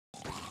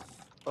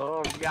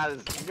Oh, you got him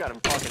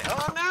fucking.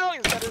 Oh no,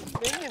 he's got his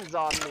minions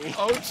on me.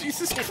 Oh,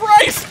 Jesus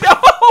Christ,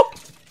 no!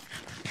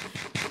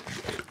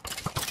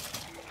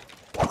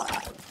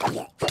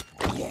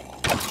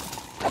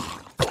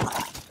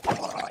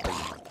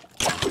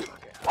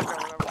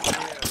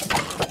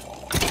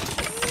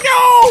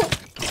 No!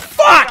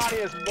 Fuck! God, he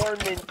has more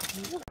minions.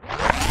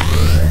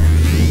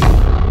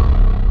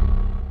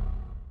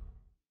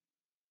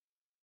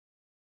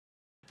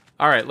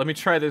 Alright, let me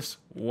try this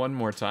one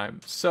more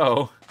time.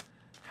 So,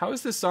 how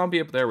is this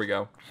zombie up there? We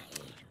go.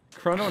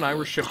 Crono and I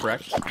were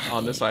shipwrecked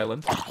on this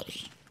island.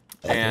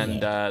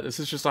 And this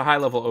is just a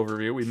high-level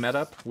overview. We met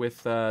up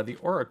with the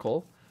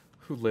Oracle,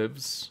 who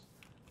lives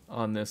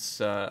on this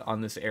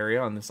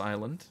area, on this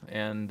island.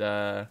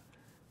 And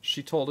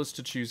she told us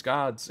to choose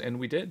gods, and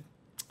we did.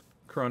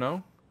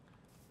 Crono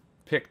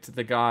picked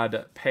the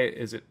god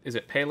is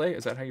it Pele?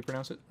 Is that how you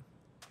pronounce it?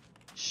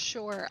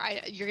 Sure.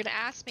 You're gonna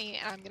ask me,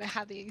 and I'm gonna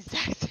have the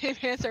exact same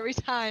answer every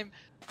time.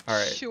 All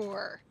right.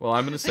 Sure. Well,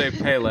 I'm gonna say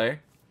Pele.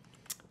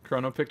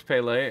 Crono picked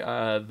Pele,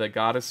 the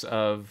goddess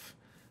of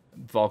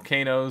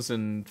volcanoes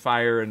and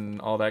fire and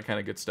all that kind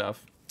of good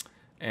stuff.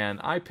 And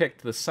I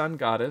picked the sun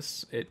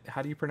goddess.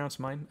 How do you pronounce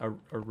mine?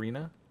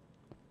 Arena?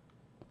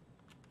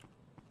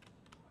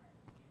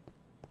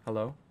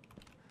 Hello?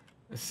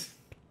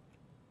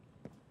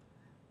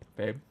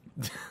 Babe?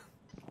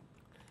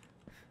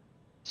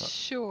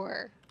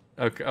 Sure.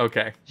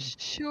 Okay.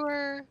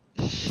 Sure.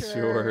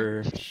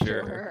 Sure.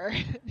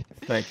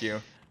 Thank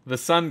you. The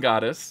sun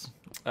goddess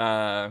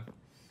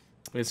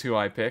is who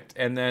I picked.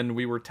 And then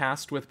we were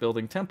tasked with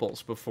building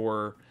temples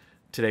before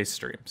today's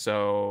stream.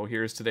 So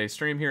here's today's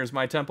stream. Here's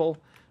my temple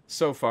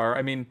so far.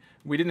 I mean,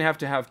 we didn't have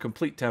to have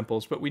complete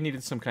temples, but we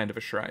needed some kind of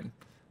a shrine,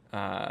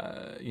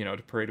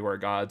 to pray to our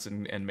gods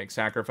and make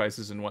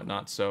sacrifices and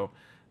whatnot. So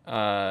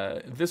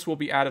this will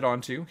be added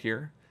onto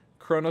here.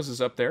 Cronos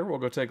is up there. We'll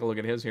go take a look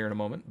at his here in a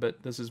moment.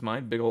 But this is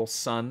mine. Big old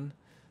sun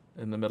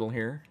in the middle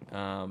here.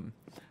 I'm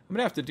going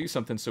to have to do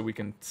something so we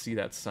can see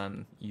that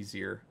sun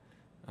easier.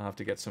 I'll have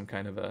to get some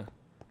kind of a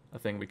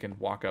thing we can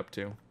walk up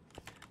to.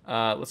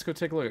 Let's go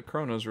take a look at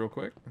Cronos real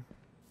quick.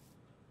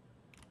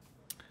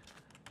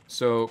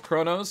 So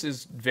Cronos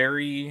is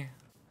very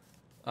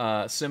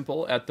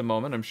simple at the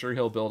moment. I'm sure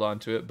he'll build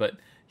onto it, but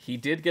he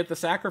did get the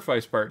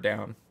sacrifice part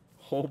down.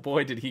 Oh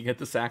boy, did he get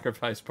the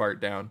sacrifice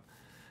part down.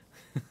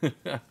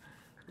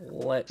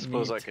 I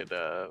suppose I could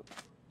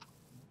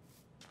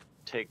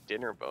take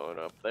Dinnerbone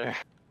up there.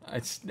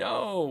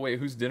 No, wait,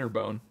 who's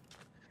Dinnerbone?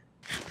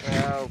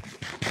 Well,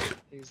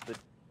 he's the...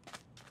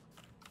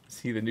 Is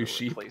he the new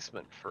sheep?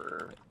 Replacement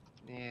for...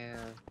 Yeah.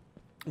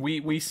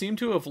 We seem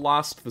to have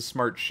lost the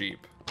smart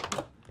sheep.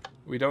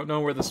 We don't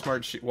know where the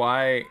smart sheep...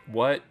 Why?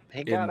 What?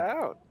 He got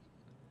out.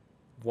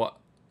 What?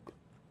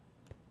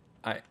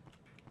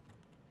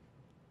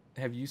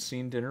 Have you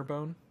seen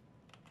Dinnerbone?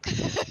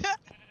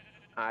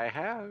 I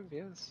have,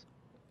 yes.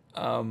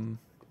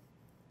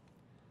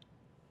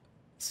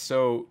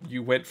 So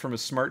you went from a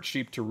smart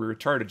sheep to a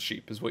retarded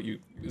sheep is what you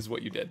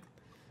did.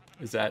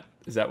 Is that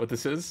what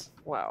this is?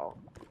 Well,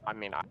 I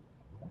mean,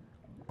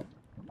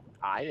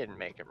 I didn't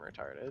make him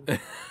retarded.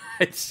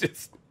 It's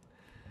just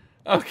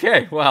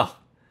okay. Well,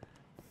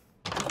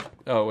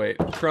 oh wait,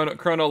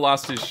 Crono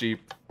lost his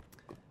sheep,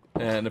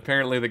 and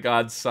apparently the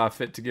gods saw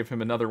fit to give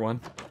him another one.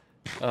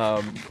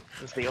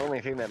 It's the only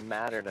thing that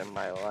mattered in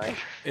my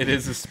life. It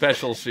is a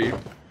special sheep.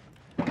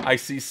 I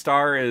see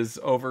Star is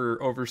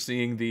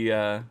overseeing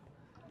the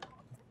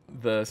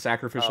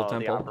sacrificial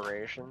temple. The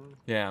operation.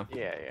 Yeah.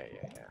 Yeah.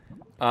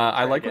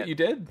 I like what you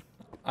did.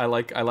 I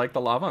like the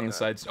lava on the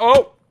sides.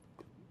 Oh!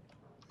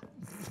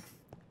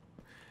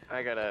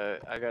 I got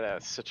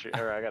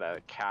a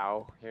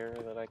cow here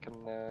that I can.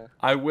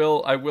 I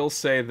will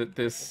say that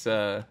this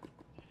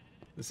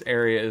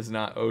area is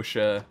not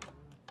OSHA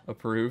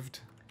approved.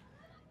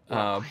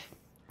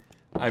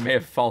 I may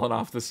have fallen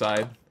off the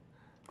side.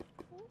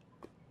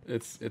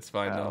 It's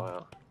fine though.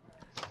 Well.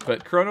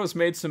 But Crono's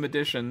made some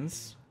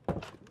additions.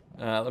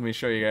 Let me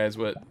show you guys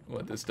what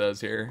this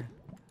does here.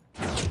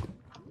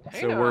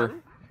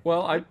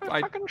 I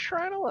fucking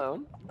shrine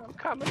alone. I'm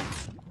coming.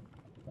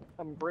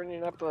 I'm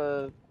bringing up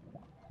a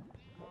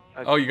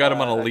oh, you got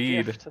him on a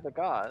lead. Gift to the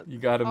god. You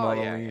got him on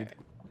a lead.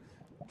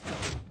 Yeah.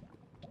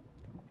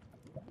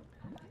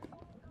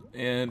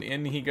 And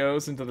in he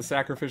goes into the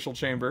sacrificial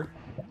chamber.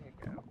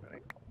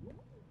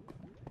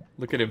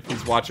 Look at him.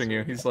 He's watching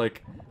you. He's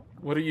like,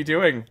 "What are you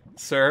doing,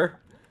 sir?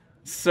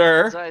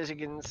 Sir?" So as you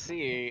can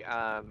see,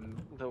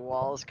 the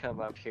walls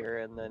come up here,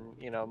 and then,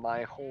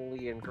 my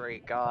holy and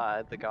great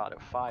god, the god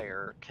of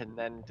fire, can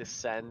then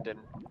descend and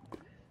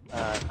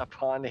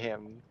upon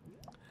him,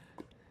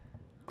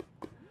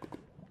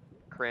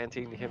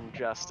 granting him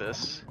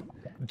justice.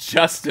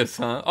 Justice,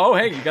 huh? Oh,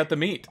 hey, you got the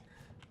meat.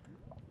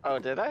 Oh,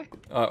 did I?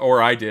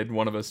 Or I did.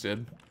 One of us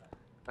did.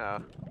 Oh.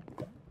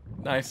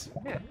 Nice.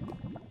 Yeah.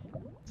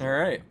 All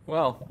right.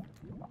 Well,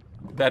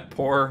 that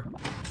poor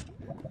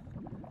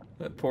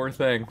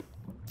thing.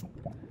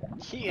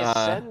 He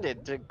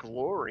ascended to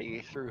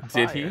glory through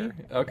fire. Did he?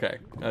 Okay.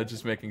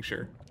 Just making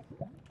sure.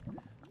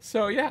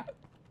 So, yeah.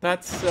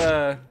 that's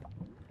the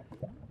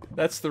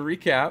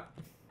recap.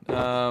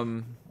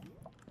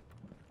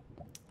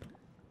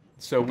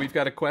 So we've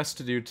got a quest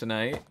to do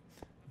tonight,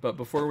 but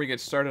before we get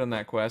started on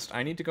that quest,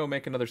 I need to go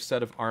make another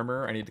set of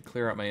armor. I need to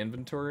clear out my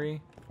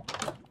inventory.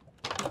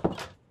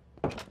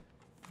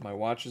 My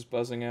watch is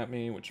buzzing at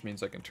me, which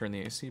means I can turn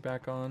the AC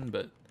back on,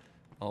 but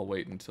I'll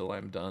wait until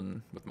I'm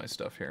done with my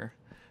stuff here.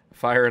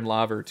 Fire and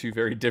lava are two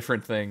very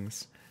different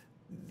things.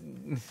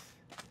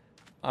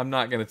 I'm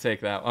not going to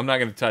take that. I'm not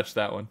going to touch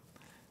that one.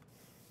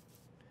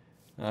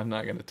 I'm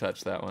not going to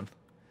touch that one.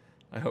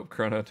 I hope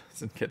Crono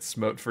doesn't get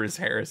smote for his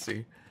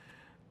heresy.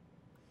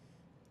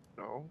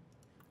 No.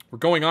 We're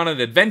going on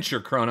an adventure,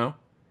 Crono.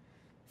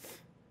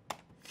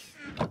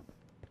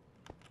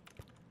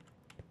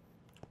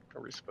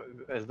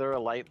 Is there a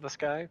light in the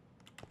sky?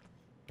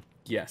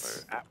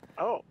 Yes.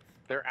 Oh,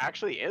 there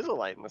actually is a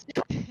light in the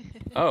sky.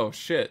 Oh,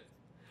 shit.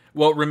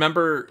 Well,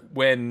 remember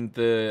when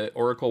the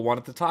Oracle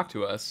wanted to talk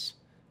to us,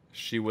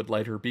 she would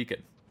light her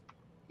beacon.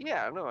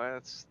 Yeah, no,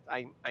 I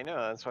know.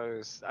 That's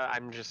why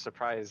I'm just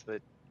surprised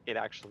that it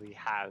actually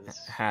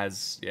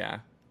has yeah,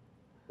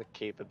 the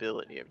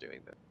capability of doing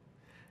that.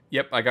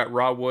 Yep, I got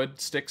raw wood,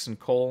 sticks, and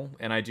coal,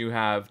 and I do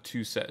have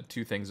two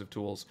things of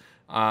tools.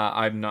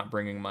 I'm not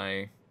bringing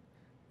my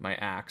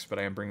axe, but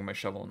I am bringing my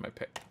shovel and my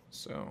pick.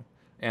 So,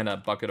 and a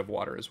bucket of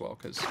water as well,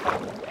 because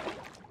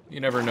you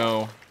never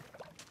know.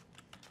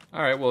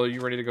 All right, well, are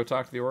you ready to go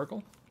talk to the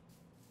Oracle?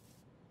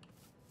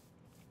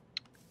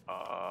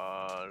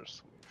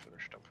 Just let me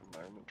finish up in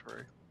my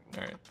inventory.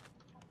 All right.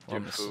 Do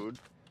you have food?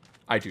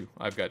 I do.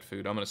 I've got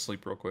food. I'm gonna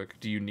sleep real quick.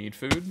 Do you need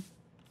food?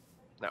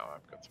 No,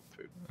 I've got some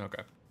food.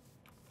 Okay.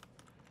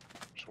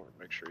 Just want to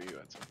make sure you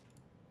had some.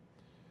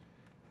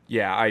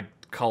 Yeah, I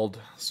culled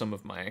some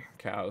of my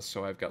cows,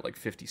 so I've got like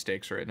 50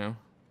 steaks right now.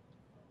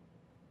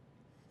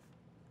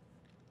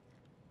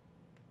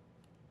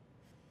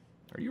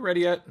 Are you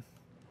ready yet?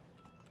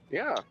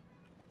 Yeah.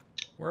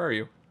 Where are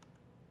you?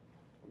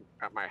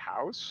 At my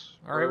house.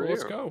 All right, well,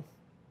 let's go.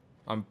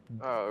 I'm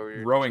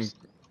rowing.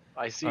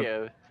 I see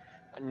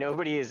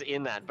nobody is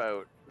in that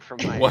boat from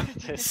my. What?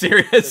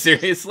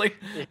 Seriously?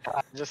 Yeah,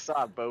 I just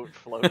saw a boat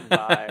floating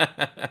by.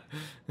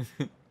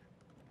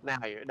 Now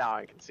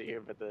I can see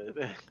you, but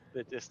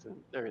the distance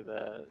or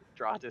the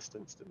draw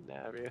distance didn't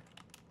have you.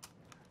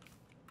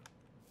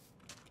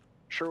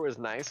 Sure was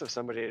nice of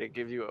somebody to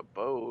give you a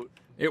boat.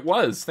 It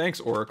was. Thanks,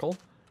 Oracle.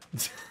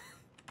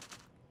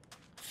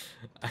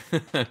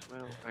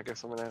 Well, I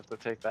guess I'm gonna have to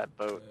take that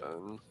boat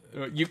then.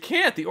 You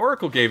can't. The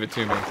Oracle gave it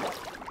to me.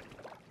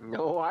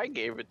 No, I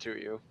gave it to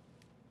you.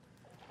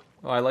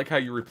 Oh, I like how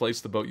you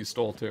replaced the boat you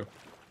stole too.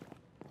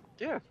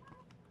 Yeah.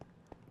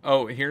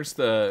 Oh, here's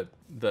the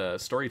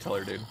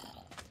storyteller dude.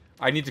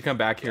 I need to come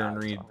back here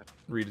and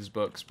read his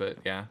books, but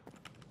yeah.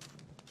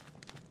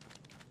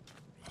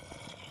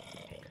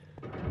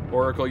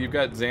 Oracle, you've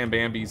got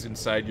Zambambis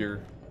inside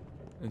your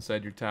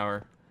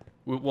tower.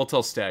 We'll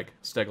tell Stag.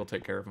 Stag will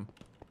take care of him.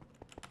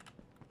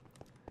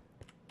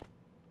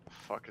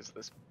 Fuck is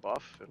this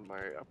buff in my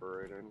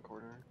upper right hand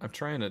corner? I'm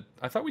trying to.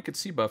 I thought we could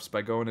see buffs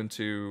by going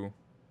into.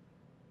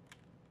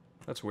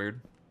 That's weird.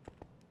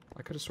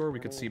 I could have swore we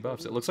could see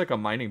buffs. It looks like a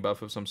mining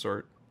buff of some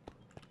sort.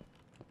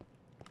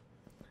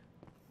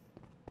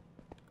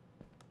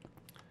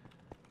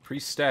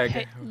 Priest Stag.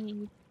 Hit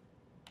E.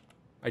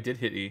 I did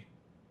hit E.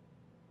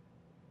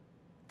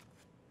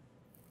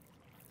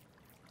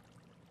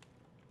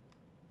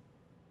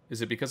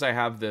 Is it because I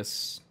have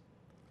this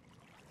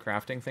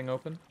crafting thing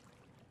open?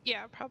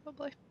 Yeah,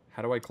 probably.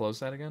 How do I close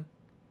that again?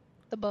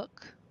 The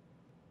book.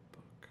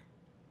 Book.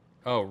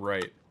 Oh,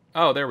 right.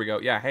 Oh, there we go.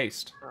 Yeah,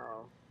 haste.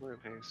 Oh, we're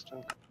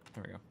pasting.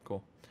 There we go.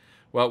 Cool.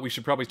 Well, we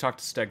should probably talk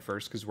to Steg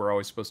first, because we're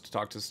always supposed to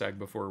talk to Steg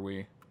before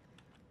we...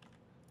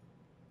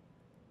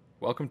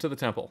 Welcome to the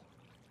temple.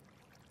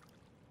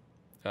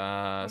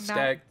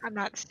 Steg. I'm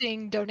not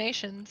seeing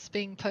donations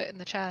being put in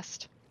the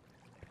chest.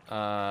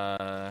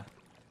 I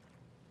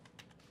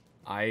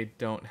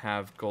don't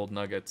have gold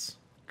nuggets.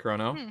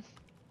 Crono?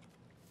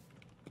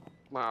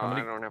 Well,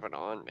 I don't have it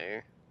on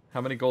me.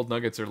 How many gold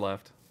nuggets are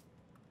left?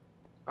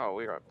 Oh,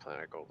 we got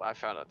plenty of gold. I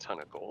found a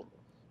ton of gold.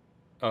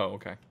 Oh,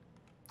 okay.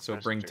 So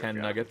bring 10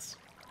 nuggets.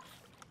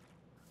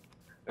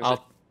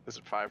 Is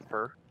it 5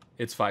 per?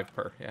 It's 5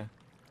 per, yeah.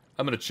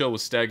 I'm gonna chill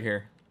with Steg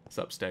here. What's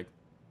up, Steg?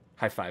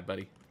 High five,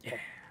 buddy. Yeah.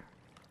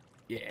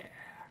 Yeah.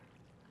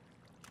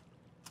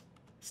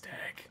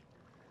 Steg.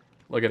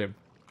 Look at him.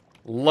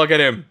 Look at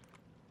him!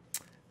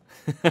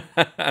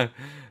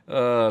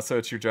 So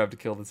it's your job to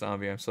kill the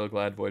zombie. I'm so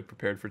glad Void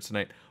prepared for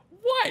tonight.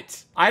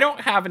 What? I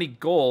don't have any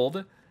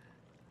gold.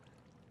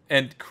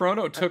 And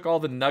Crono took all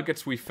the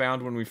nuggets we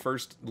found when we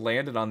first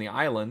landed on the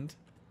island.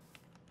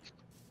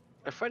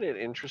 I find it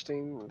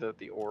interesting that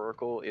the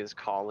Oracle is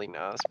calling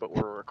us, but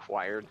we're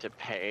required to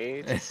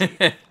pay to see.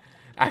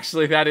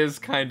 Actually, that is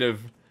kind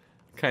of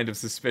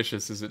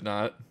suspicious, is it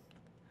not?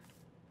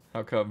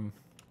 How come?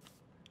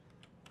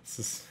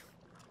 This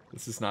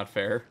is not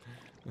fair.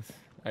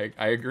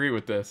 I agree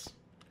with this.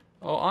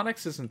 Oh,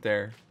 Onyx isn't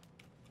there.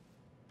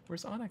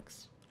 Where's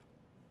Onyx?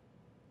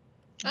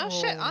 Oh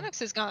shit,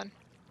 Onyx is gone.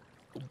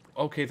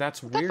 Okay,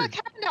 that's What the weird. fuck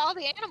happened to all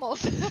the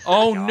animals?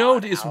 Oh no,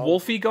 God, is Al.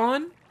 Wolfie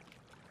gone?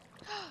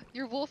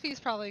 Your Wolfie's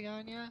probably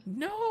gone, yeah.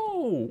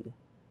 No.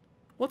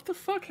 What the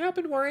fuck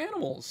happened to our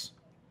animals?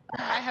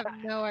 I have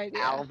no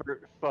idea.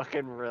 Albert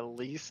fucking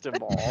released them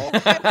all.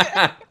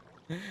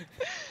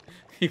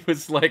 He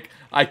was like,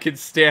 I can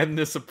stand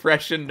this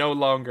oppression no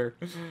longer.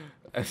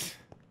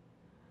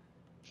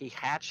 He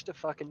hatched a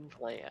fucking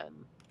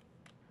plan.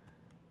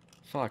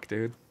 Fuck,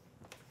 dude.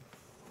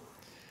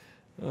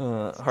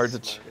 It's Hard the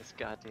to... smartest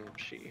goddamn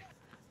chief.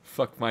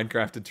 Fuck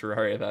Minecraft and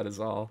Terraria, that is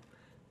all.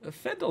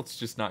 Fendel's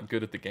just not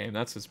good at the game,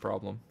 that's his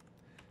problem.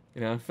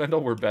 You know, if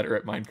Fendel were better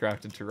at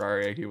Minecraft and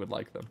Terraria, he would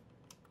like them.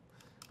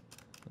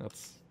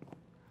 That's...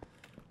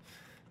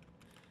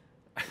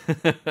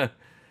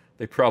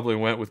 They probably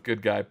went with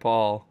good guy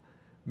Paul.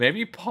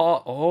 Maybe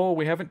Paul... Oh,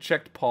 we haven't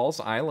checked Paul's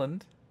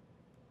Island.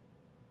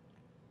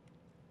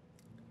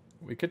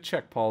 We could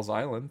check Paul's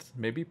Island.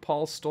 Maybe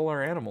Paul stole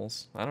our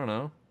animals. I don't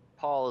know.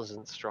 Paul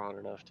isn't strong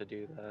enough to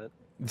do that.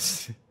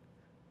 He's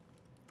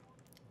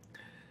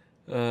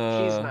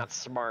uh, not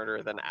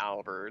smarter than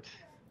Albert.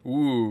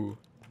 Ooh.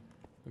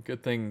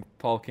 Good thing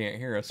Paul can't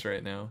hear us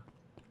right now.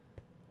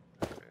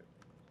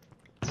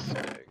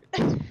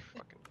 Fucking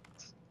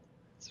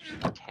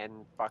 10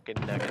 fucking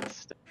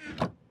nuggets.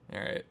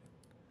 Alright.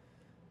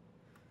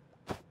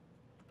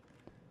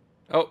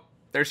 Oh,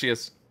 there she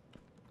is.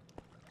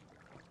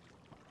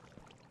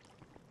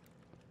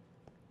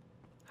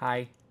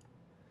 Hi.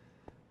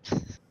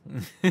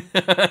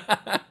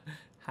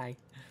 Hi.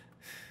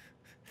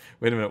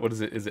 Wait a minute, what is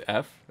it? Is it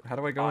F? How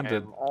do I go I into...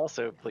 am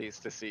also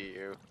pleased to see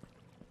you.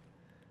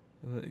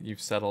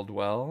 You've settled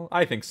well?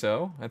 I think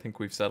so. I think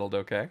we've settled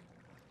okay.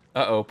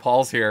 Uh-oh,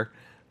 Paul's here.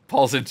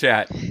 Paul's in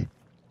chat.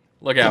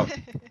 Look out.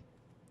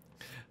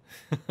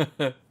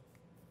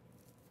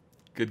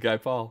 Good guy,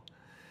 Paul.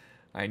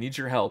 I need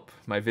your help.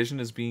 My vision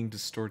is being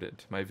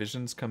distorted. My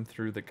visions come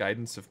through the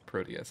guidance of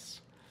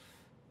Proteus.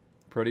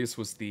 Proteus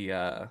was the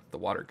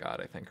water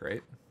god, I think,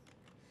 right?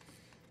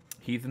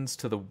 Heathens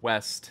to the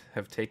west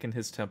have taken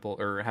his temple,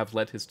 or have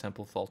let his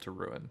temple fall to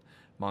ruin.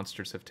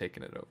 Monsters have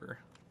taken it over.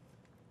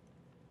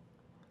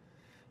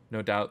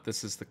 No doubt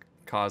this is the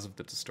cause of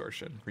the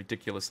distortion.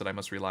 Ridiculous that I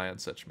must rely on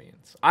such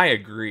means. I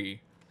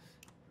agree.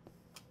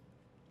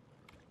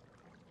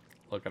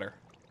 Look at her.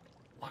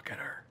 Look at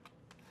her.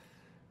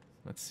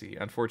 Let's see.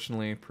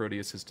 Unfortunately,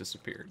 Proteus has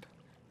disappeared.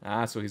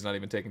 Ah, so he's not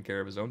even taking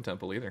care of his own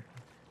temple either.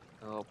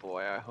 Oh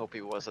boy, I hope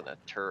he wasn't a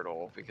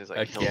turtle because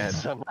I Again. killed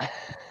some.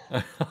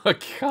 Oh,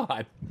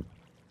 God.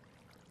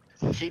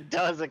 He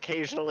does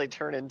occasionally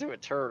turn into a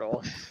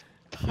turtle.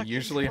 He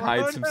usually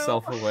hides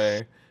himself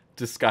away,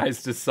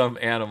 disguised as some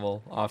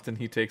animal. Often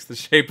he takes the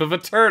shape of a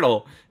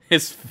turtle,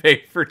 his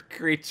favorite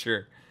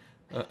creature.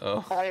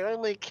 Uh-oh. I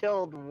only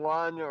killed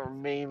one or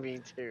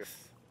maybe two.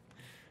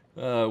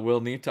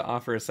 We'll need to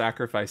offer a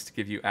sacrifice to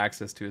give you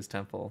access to his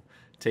temple.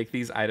 Take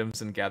these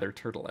items and gather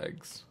turtle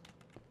eggs.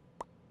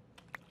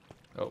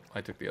 Oh,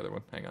 I took the other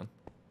one. Hang on.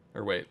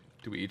 Or wait,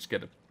 do we each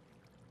get a...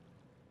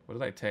 What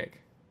did I take?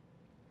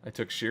 I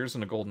took shears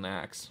and a golden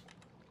axe.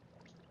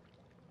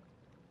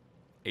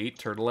 8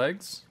 turtle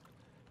eggs?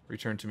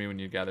 Return to me when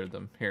you gathered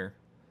them. Here.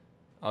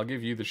 I'll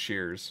give you the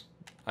shears.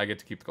 I get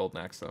to keep the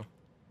golden axe, though.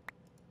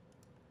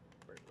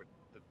 Wait,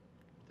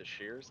 the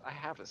shears? I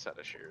have a set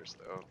of shears,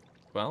 though.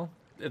 Well,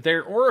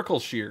 they're oracle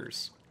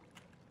shears.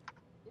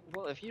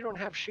 Well, if you don't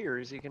have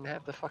shears, you can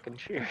have the fucking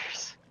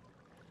shears.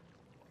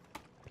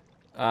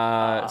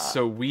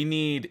 So we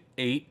need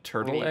 8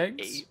 turtle We need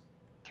eggs? 8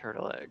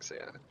 turtle eggs,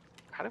 yeah.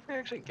 How do we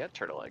actually get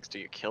turtle eggs? Do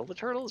you kill the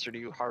turtles, or do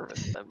you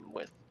harvest them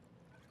with...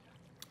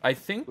 I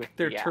think with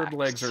their the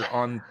turtle axe? eggs are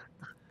on...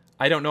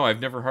 I don't know. I've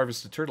never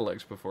harvested turtle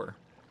eggs before.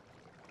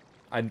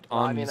 I'm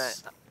Well, I mean,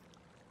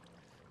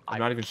 I'm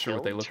not even sure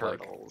what they look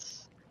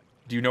turtles. like.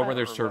 Do you know I where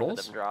don't there's remember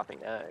turtles? them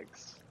dropping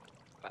eggs.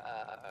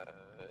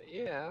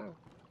 Yeah.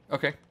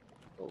 Okay.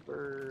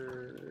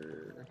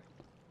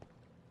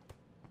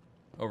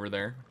 Over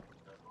there.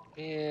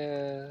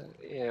 Yeah,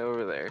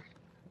 over there.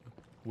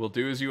 We'll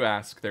do as you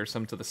ask. There's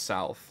some to the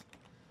south.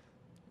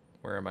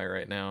 Where am I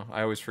right now?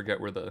 I always forget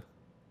where the...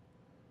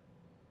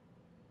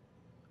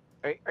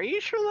 Are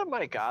you sure that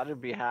my god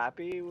would be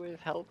happy with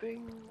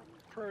helping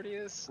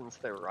Proteus since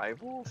they're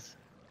rivals?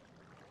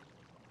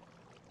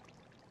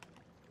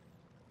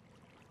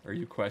 Are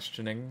you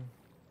questioning?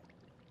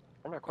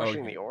 I'm not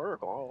questioning Okay. the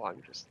Oracle.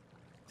 I'm just...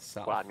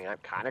 South. Well, I mean, I'm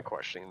kind of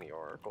questioning the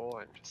Oracle.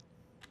 I'm just...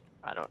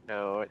 I don't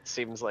know. It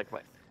seems like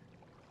my...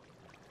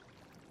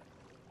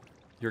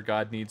 Your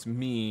god needs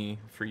me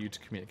for you to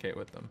communicate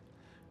with them.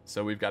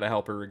 So we've got to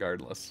help her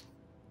regardless.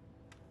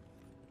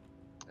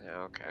 Yeah,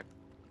 okay.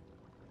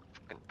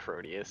 Fucking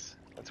Proteus.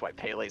 That's why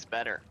Pele's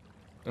better.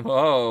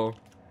 Oh.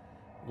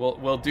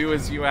 We'll do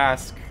as you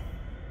ask,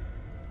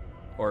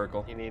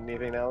 Oracle. You need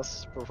anything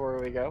else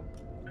before we go?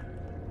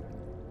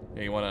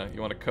 Yeah, you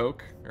want a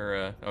Coke?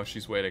 Or, oh,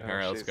 she's waiting. Oh,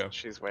 Alright, let's go.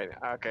 She's waiting.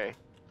 Okay.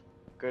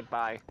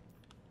 Goodbye.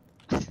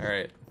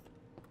 Alright.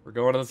 We're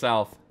going to the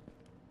south.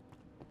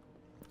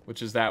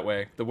 Which is that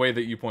way. The way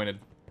that you pointed.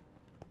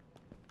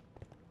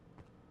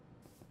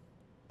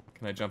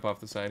 Can I jump off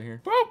the side here?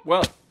 Oh,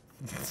 well.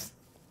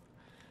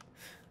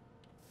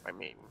 I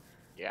mean,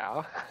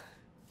 yeah.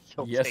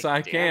 You'll Yes, take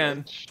I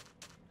damage.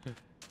 can.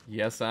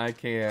 Yes, I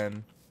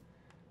can.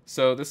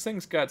 So this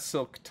thing's got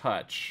Silk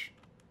Touch,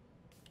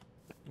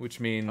 which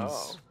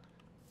means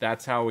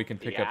that's how we can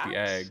pick up the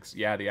eggs.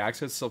 Yeah, the axe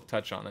has Silk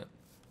Touch on it.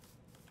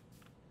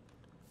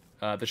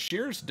 The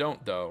shears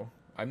don't, though.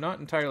 I'm not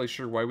entirely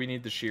sure why we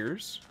need the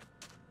shears.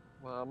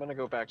 Well, I'm gonna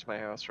go back to my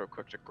house real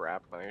quick to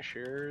grab my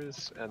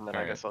shears, and then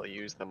I guess I'll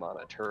use them on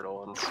a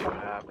turtle and see what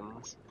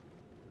happens.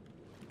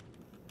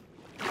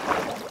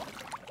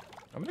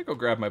 I'm gonna go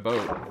grab my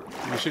boat.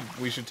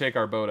 We should take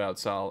our boat out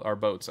south. Our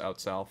boats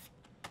out south.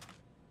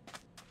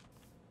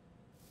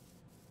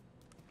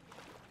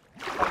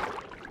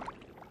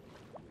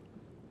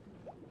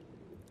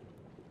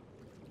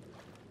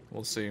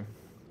 We'll see.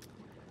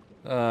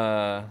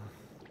 Last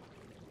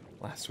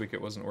week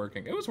it wasn't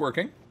working. It was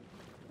working.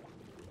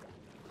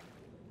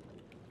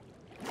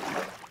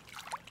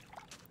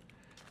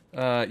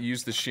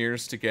 Use the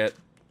shears to get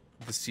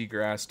the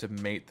seagrass to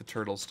mate the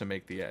turtles to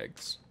make the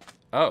eggs.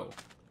 Oh.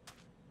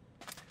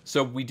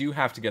 So we do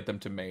have to get them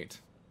to mate.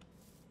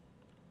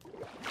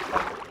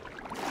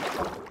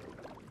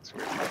 It's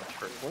weird.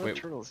 What do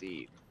turtles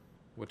eat?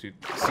 What do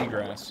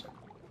seagrass?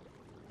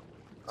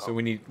 So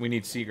we need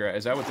seagrass.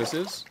 Is that what this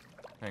is?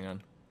 Hang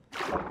on.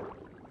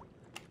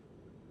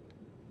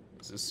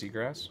 Is this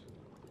seagrass?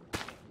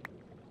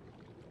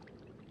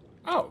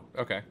 Oh,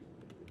 okay.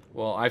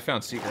 Well, I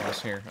found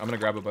seagrass here. I'm gonna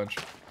grab a bunch.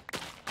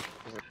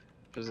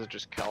 Is it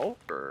just kelp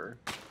or?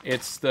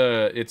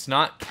 It's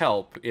not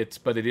kelp.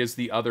 But it is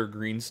the other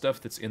green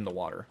stuff that's in the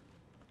water.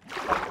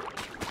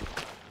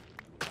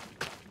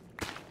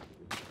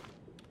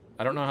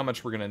 I don't know how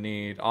much we're gonna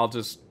need.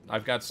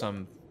 I've got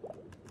some.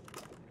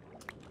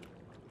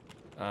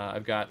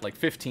 I've got like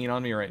 15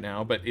 on me right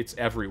now, but it's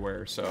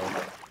everywhere, so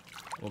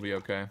we'll be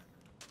okay.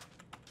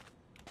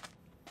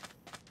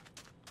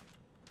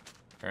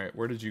 All right,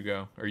 where did you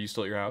go? Are you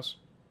still at your house?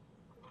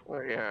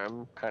 Well, yeah,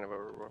 I'm kind of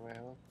over by my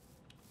house.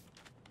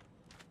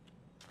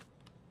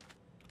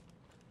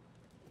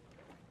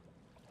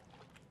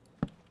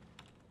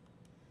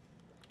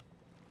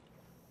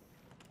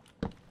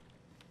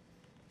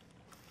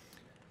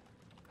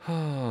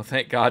 Oh,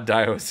 thank God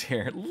Dio's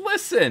here.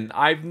 Listen,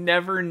 I've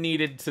never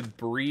needed to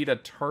breed a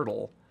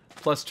turtle.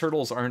 Plus,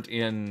 turtles aren't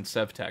in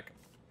SevTech.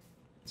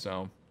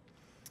 So.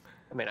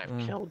 I mean,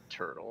 I've killed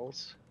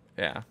turtles.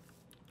 Yeah.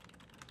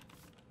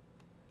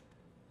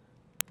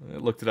 I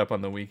looked it up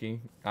on the wiki.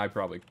 I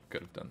probably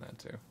could have done that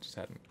too. Just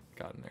hadn't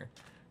gotten there.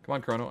 Come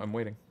on, Crono. I'm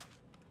waiting.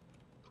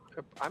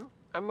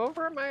 I'm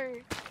over at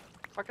my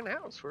fucking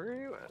house. Where are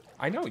you at?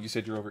 I know. You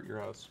said you're over at your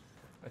house.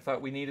 I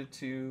thought we needed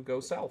to go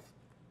south.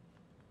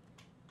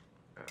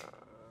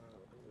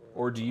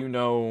 Or do you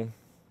know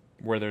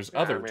where there's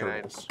other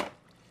turtles?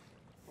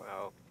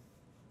 Well,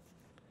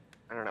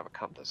 I don't have a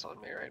compass on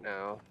me right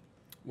now.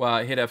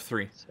 Well, hit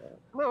F3. So,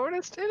 no, it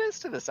is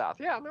to the south.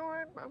 Yeah, no,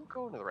 I'm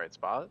going to the right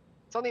spot.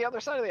 It's on the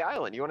other side of the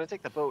island. You want to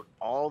take the boat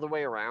all the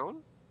way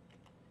around?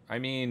 I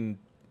mean,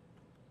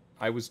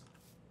 it's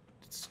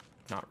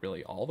not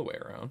really all the way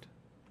around.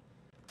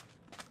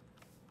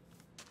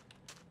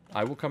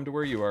 I will come to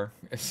where you are.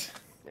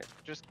 Yeah,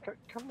 just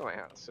come to my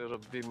house. It'll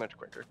be much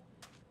quicker.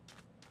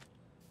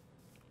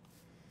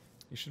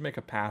 You should make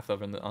a path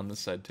on this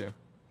side too.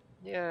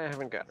 Yeah, I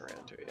haven't gotten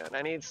around to it yet.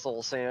 I need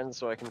soul sand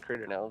so I can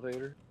create an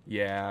elevator.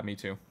 Yeah, me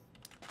too.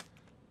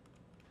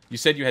 You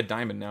said you had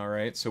diamond now,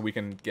 right? So we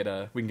can get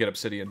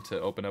obsidian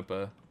to open up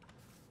a.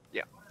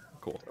 Yeah.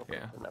 Cool.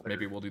 Yeah. Another...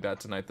 Maybe we'll do that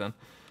tonight then.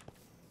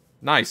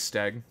 Nice,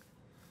 Stag.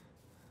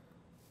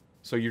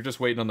 So you're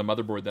just waiting on the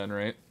motherboard then,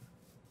 right?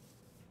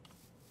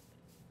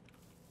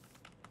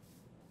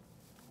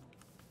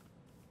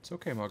 It's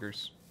okay,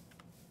 muggers.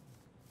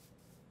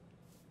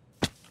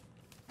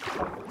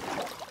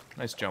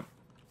 Nice jump.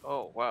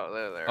 Oh, wow,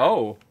 there.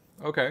 Oh,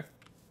 okay.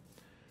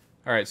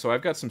 Alright, so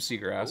I've got some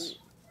seagrass. Ooh,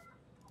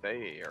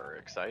 they are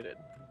excited.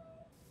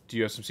 Do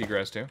you have some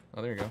seagrass too?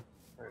 Oh, there you go.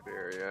 Right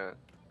there, yeah.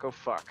 Go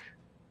fuck.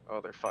 Oh,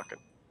 they're fucking.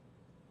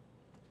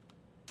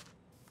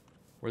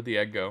 Where'd the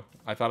egg go?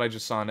 I thought I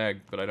just saw an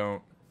egg, but I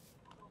don't...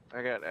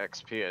 I got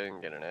XP, I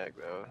didn't get an egg,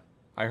 though.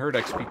 I heard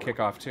XP kick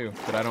off too,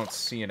 but I don't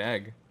see an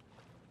egg.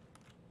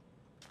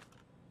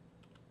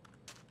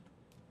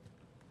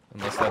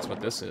 Unless that's what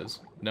this is.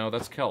 No,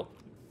 that's kelp.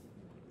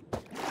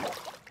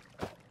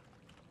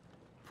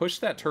 Push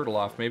that turtle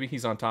off. Maybe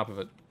he's on top of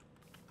it.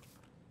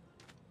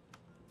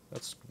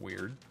 That's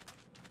weird.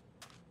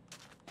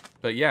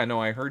 But yeah, no,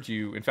 I heard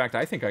you. In fact,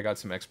 I think I got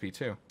some XP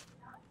too.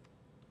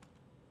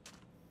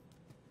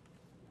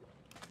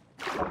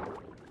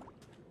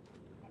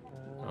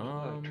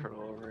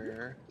 Turtle over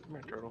here. Come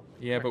here, turtle.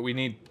 Yeah, but we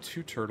need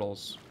 2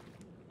 turtles.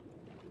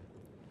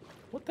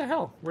 What the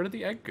hell? Where did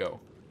the egg go?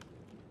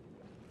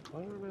 I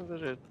don't know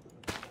that it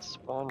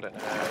spawned an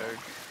egg.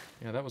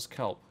 Yeah, that was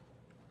kelp.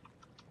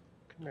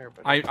 Come here,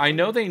 buddy. I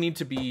know they need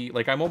to be,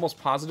 like, I'm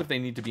almost positive they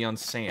need to be on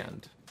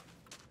sand.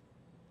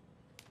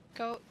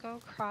 Go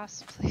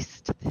across,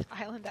 please, to the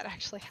island that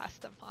actually has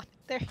them on it.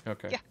 There.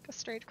 Okay. Yeah, go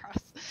straight across.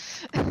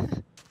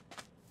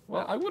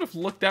 Well, I would have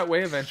looked that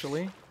way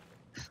eventually.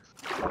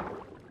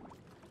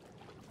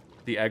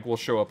 The egg will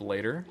show up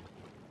later.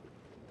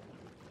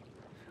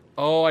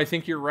 Oh, I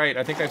think you're right.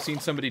 I think I've seen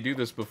somebody do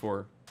this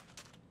before.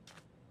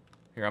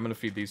 Here, I'm gonna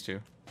feed these two.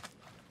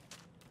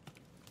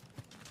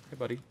 Hey,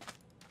 buddy.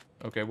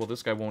 Okay, well,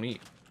 this guy won't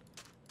eat.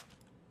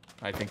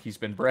 I think he's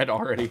been bred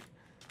already.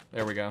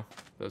 There we go.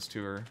 Those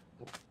two are...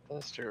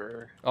 Those two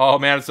are... Oh,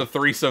 man, it's a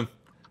threesome.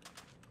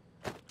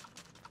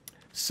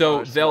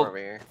 So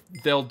Oh,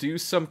 they'll do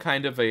some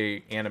kind of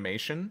a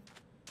animation.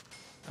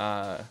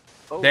 Oh,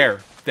 There.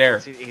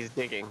 He's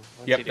digging.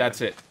 What's Yep, he that's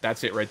doing? it.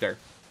 That's it right there.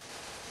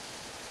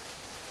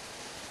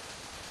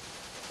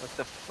 What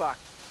the fuck?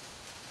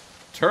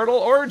 Turtle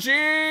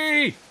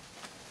orgy!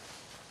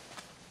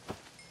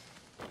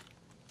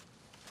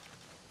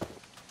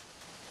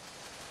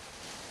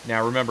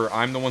 Now remember,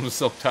 I'm the one with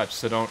silk touch,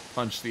 so don't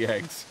punch the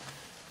eggs.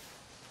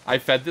 I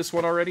fed this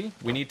one already.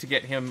 We need to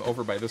get him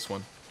over by this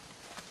one.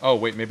 Oh,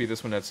 wait, maybe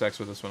this one had sex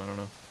with this one. I don't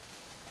know.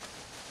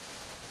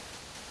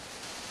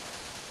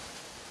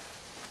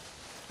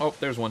 Oh,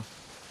 there's one.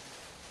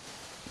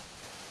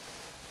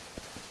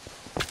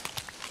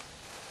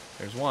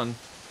 There's one.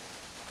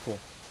 Cool.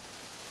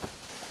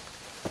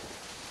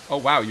 Oh,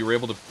 wow, you were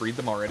able to breed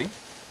them already?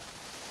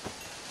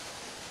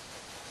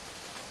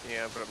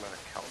 Yeah, but I'm not a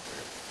caliber.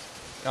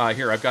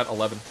 Here, I've got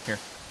 11. Here.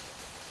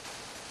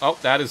 Oh,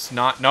 that is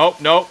not... Nope,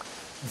 nope.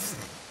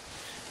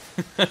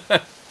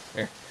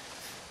 Here.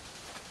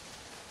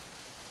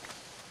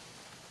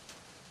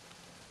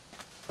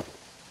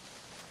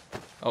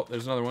 Oh,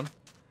 there's another one.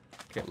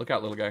 Okay, look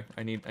out, little guy.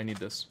 I need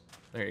this.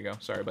 There you go.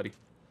 Sorry, buddy.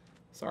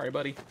 Sorry,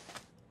 buddy.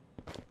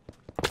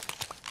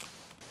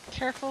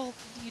 Careful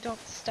you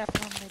don't step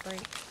on they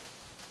break.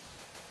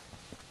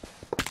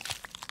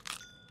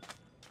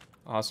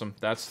 Awesome.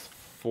 That's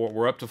 4.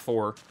 We're up to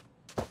 4.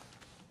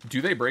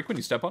 Do they break when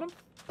you step on them?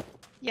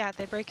 Yeah,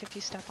 they break if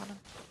you step on them.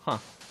 Huh.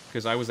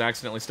 Because I was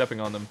accidentally stepping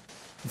on them.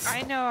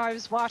 I know, I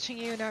was watching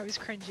you and I was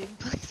cringing.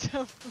 Please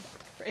don't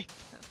break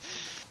them.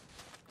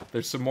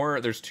 There's some more.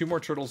 There's 2 more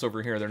turtles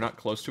over here. They're not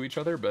close to each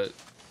other, but...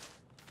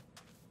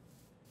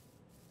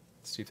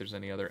 Let's see if there's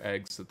any other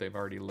eggs that they've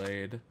already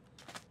laid.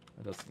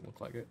 That doesn't look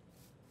like it.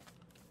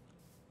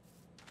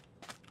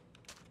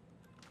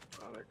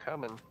 Oh, they're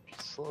coming.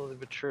 Slowly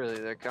but surely,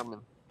 they're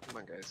coming. Come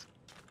on, guys.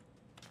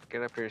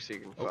 Get up here so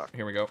you can Oh, fuck.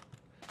 here we go.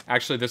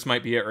 Actually, this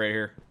might be it right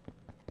here.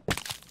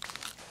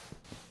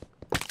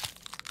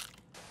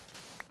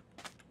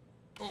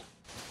 Oh.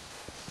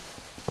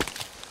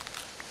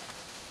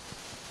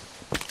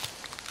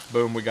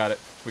 Boom, we got it.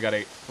 We got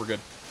 8. We're good.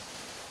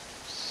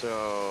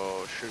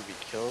 So, should we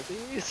kill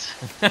these?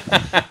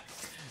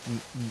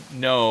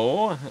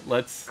 No,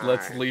 let's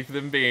Alright. leave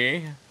them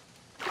be.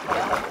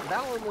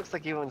 That one looks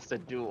like he wants to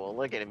duel.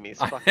 Look at him, he's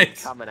fucking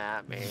coming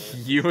at me.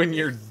 You and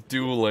your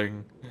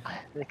dueling. I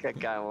think that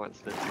guy wants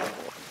to duel.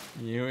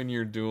 You and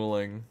your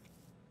dueling.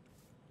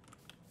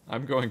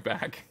 I'm going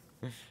back.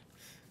 Look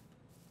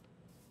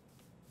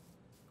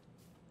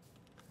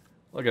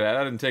at that.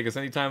 That didn't take us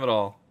any time at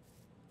all.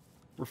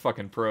 We're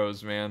fucking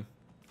pros, man.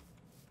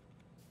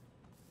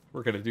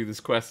 We're gonna do this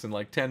quest in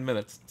like 10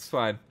 minutes. It's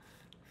fine.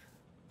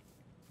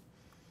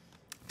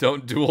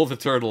 Don't duel the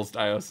turtles,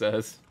 Dio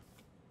says.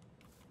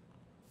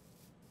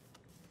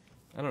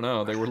 I don't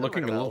know. They were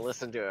looking a little...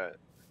 Listen to it.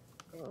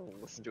 Oh,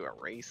 listen to a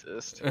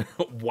racist.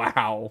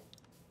 Wow.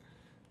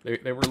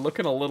 They were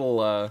looking a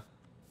little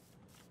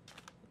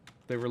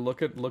they were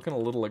looking a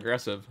little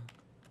aggressive.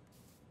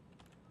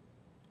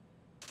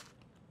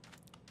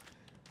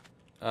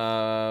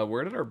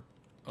 Where did our...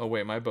 Oh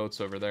wait, my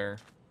boat's over there.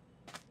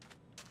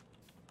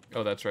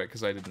 Oh, that's right,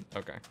 because I didn't...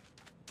 Okay.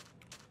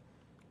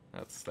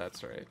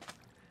 That's right.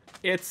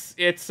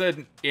 It's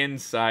an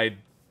inside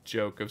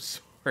joke of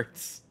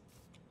sorts.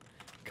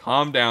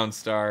 Calm down,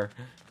 Star.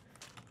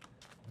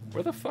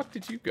 Where the fuck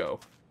did you go?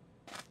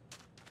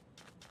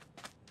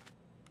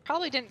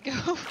 Probably didn't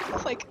go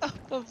like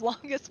up the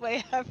longest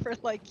way ever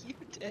like you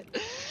did.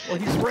 Well,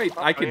 he's right.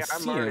 I can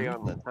I'm see already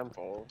him. on the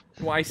temple.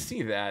 Well, I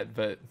see that,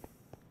 but...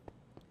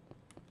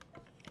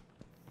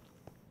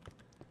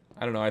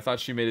 I don't know. I thought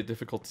she made it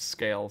difficult to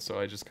scale, so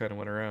I just kind of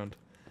went around.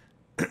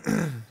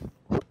 Hang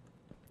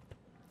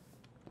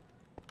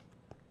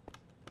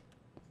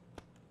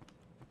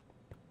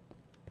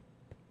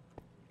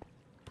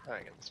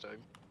on, Stug.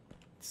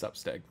 Sup,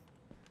 Steg.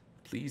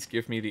 Please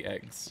give me the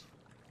eggs.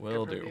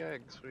 Will Give her do. the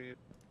eggs, sweet.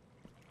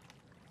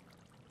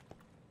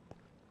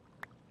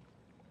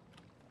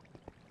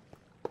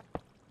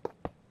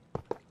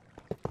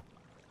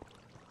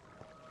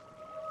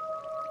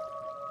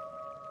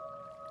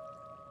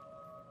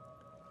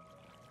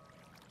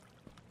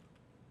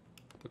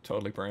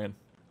 Totally brand.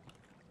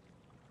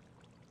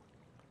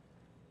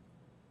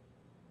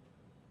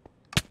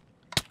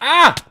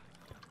 Ah!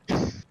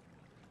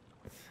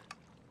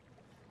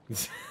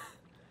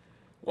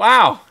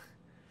 Wow.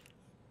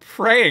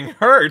 Praying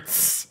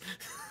hurts.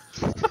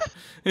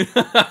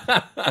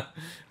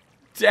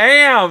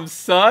 Damn,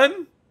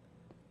 son.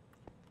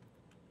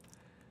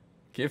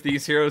 Give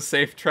these heroes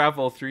safe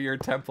travel through your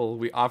temple.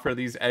 We offer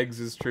these eggs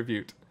as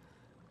tribute.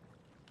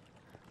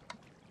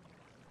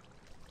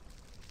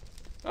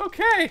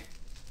 Okay.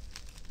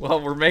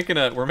 Well, we're making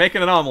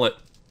an omelet.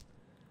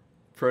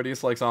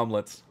 Proteus likes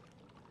omelets.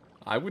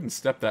 I wouldn't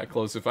step that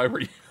close if I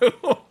were you.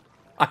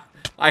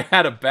 I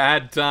had a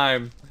bad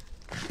time.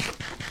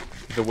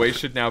 The way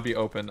should now be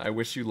open. I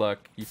wish you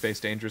luck. You face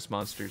dangerous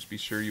monsters. Be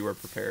sure you are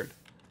prepared.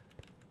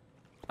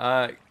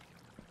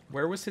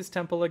 Where was his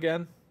temple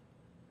again?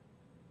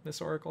 Miss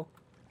Oracle?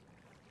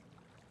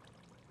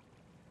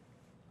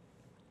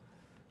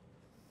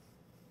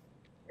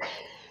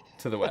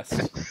 To the west.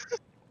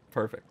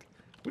 Perfect.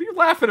 What are you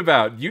laughing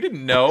about? You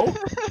didn't know?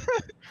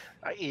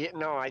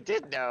 No, I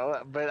did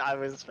know, but I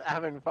was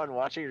having fun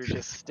watching her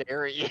just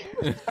stare at you.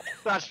 I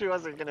thought she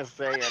wasn't gonna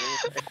say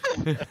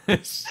anything.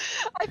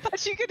 I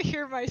thought you could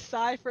hear my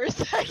sigh for a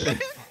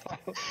second.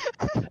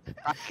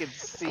 I could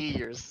see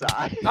your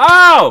sigh.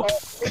 Oh!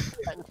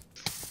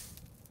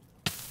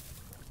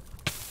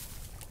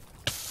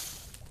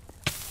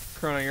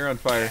 Crono, you're on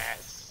fire.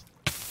 Yes.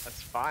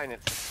 That's fine,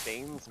 it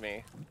sustains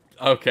me.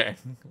 Okay.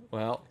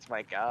 Well, It's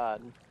my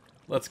god.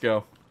 let's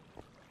go.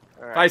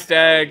 Alright, Bye,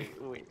 Stag.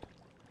 we-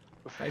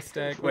 Bye,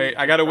 Stag. Wait,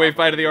 I gotta wave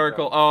bye to the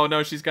Oracle. Oh,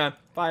 no, she's gone.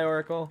 Bye,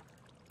 Oracle.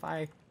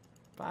 Bye.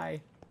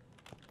 Bye.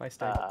 Bye,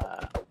 Stag.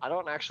 I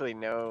don't actually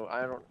know.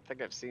 I don't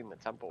think I've seen the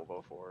temple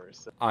before.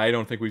 So. I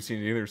don't think we've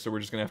seen it either, so we're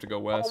just gonna have to go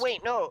west. Oh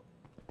wait, no.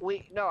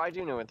 No, I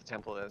do know what the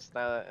temple is.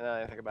 Now that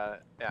I think about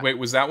it. Yeah. Wait,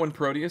 was that one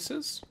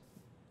Proteus's?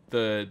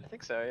 I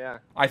think so. Yeah.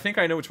 I think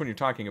I know which one you're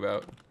talking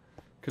about.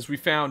 Because we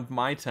found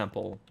my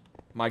temple,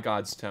 my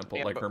god's temple,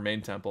 Yeah, like but her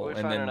main temple, We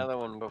and found then another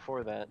one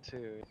before that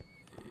too.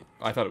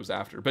 I thought it was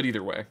after. But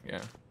either way,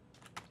 yeah.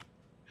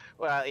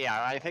 Well,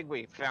 yeah, I think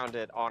we found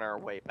it on our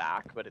way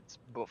back, but it's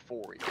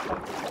before you.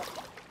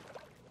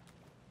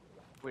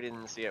 We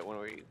didn't see it when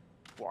we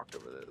walked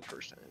over there the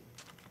first time.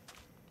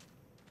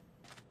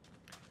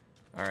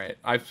 All right,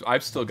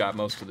 I've still got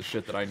most of the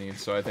shit that I need,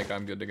 so I think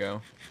I'm good to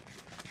go.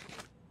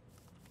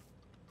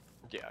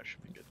 Yeah, it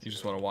should be good. You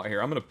just want to walk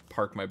here. I'm gonna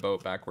park my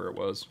boat back where it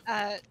was.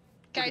 Guys,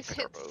 pick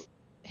our boat.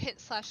 hit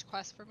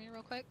 /quest for me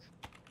real quick,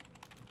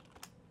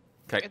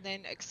 Okay. and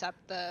then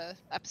accept the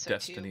episode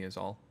Destiny 2 is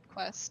all.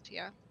 quest.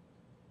 Yeah.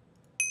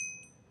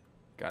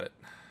 Got it.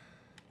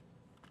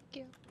 Thank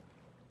you.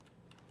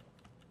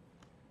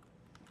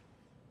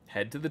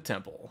 Head to the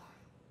temple.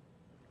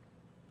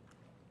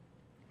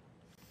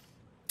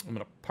 I'm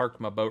gonna park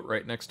my boat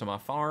right next to my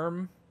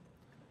farm.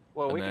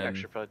 Well, And we can then-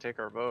 actually probably take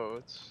our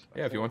boats. I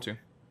Yeah, if you want think.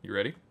 to. You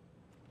ready?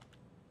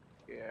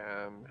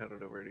 Yeah, I'm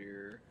headed over to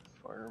your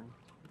farm.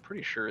 I'm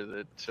pretty sure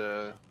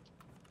that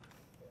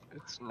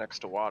it's next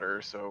to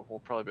water, so we'll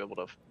probably be able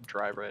to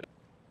drive right.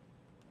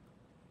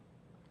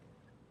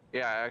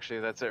 Yeah, actually,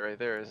 that's it right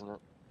there, isn't it?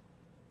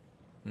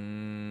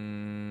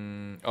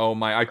 Oh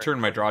my! I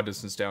turned my draw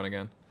distance down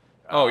again.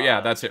 Oh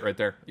yeah, that's it right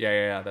there.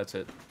 Yeah, that's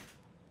it.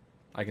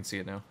 I can see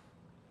it now.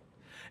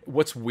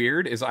 What's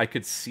weird is I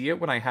could see it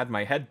when I had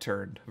my head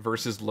turned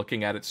versus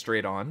looking at it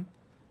straight on.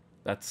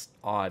 That's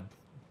odd.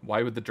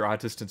 Why would the draw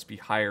distance be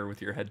higher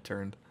with your head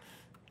turned?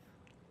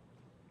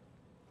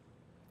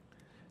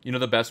 You know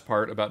the best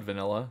part about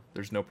vanilla?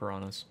 There's no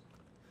piranhas.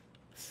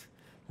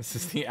 This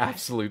is the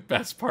absolute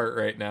best part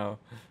right now.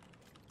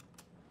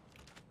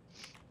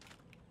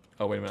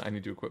 Oh, wait a minute. I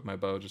need to equip my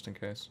bow just in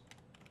case.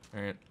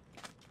 Alright.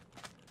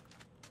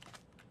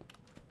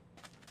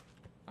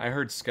 I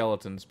heard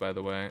skeletons, by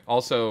the way.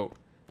 Also,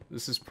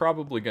 this is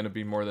probably going to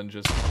be more than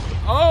just...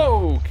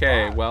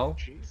 Okay, well...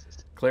 Jesus.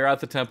 Clear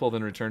out the temple,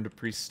 then return to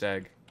Priest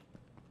Stag.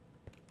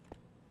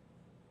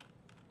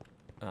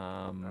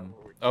 Oh,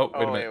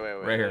 wait a minute. Wait.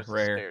 Right here, There's the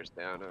right here. Stairs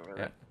down over Yeah.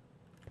 there.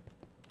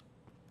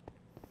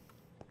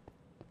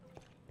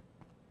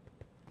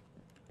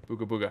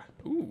 Booga booga.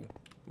 Ooh.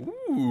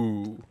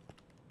 Ooh.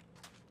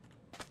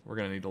 We're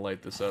gonna need to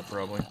light this up,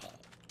 probably.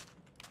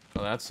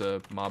 Oh, that's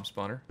a mob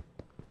spawner.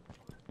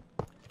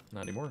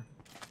 Not anymore.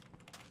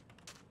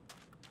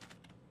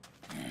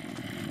 I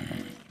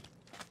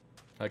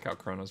like how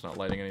Crono's not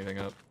lighting anything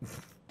up.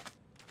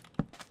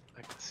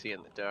 I can see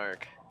in the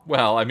dark.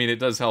 Well, I mean, it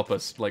does help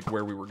us, like,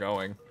 where we were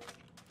going.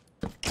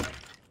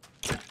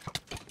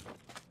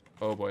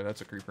 Oh boy,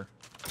 that's a creeper.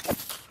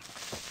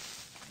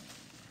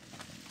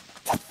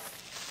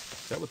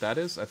 Is that what that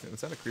is? I think,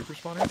 is that a creeper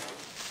spawner?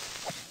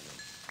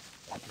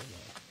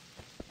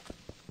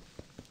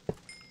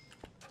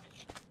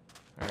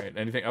 Alright,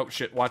 anything? Oh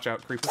shit, watch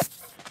out, creeper.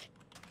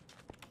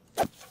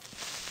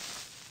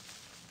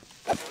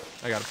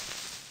 I got him.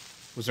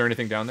 Was there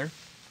anything down there?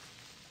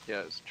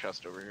 Yeah, there's a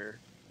chest over here.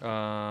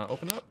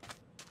 Open up.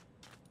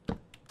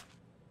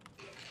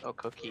 Oh,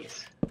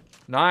 cookies.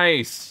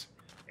 Nice!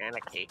 And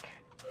a cake.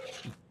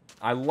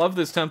 I love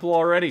this temple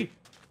already.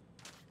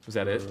 Was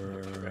that it? Yeah,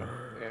 we can go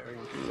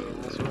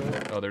this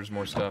way. Oh, there's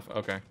more stuff.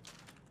 Okay.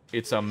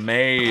 It's a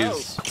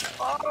maze.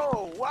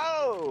 Oh,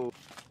 whoa!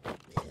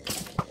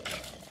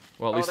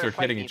 Well, at least they're hitting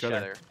fighting each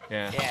other.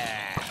 Yeah.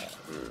 Yeah.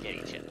 Get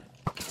each other.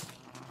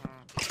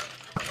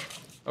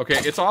 Okay,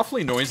 it's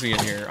awfully noisy in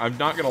here. I'm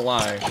not gonna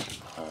lie.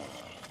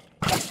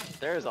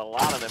 There's a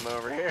lot of them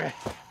over here.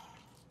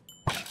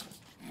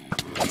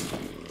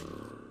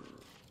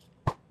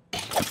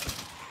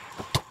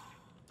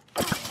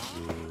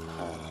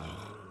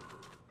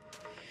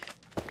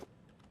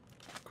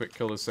 Quick,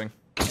 kill this thing.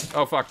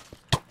 Oh, fuck.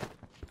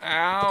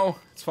 Ow.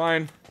 It's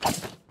fine.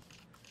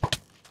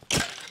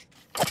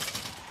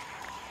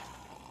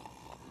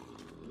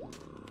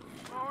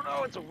 Oh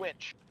no, it's a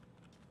witch.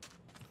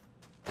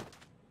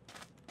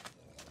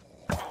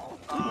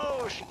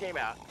 Oh, she came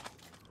out.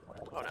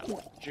 Oh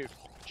no.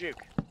 Juker.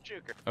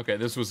 Okay,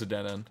 this was a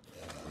dead end.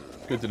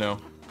 Good to know.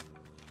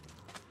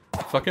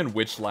 Fucking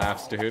witch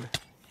laughs, dude.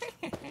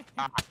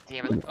 Ah,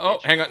 damn it. Oh,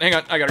 hang on.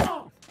 I got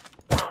her.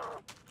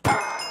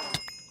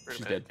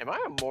 She's dead. Am I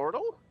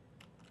immortal?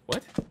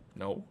 What?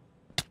 No.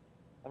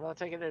 I'm not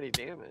taking any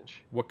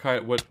damage. What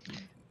kind? What?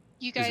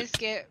 You guys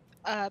get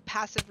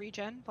passive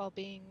regen while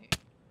being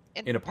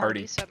In a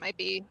party. so it might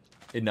be.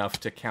 Enough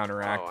to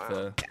counteract wow.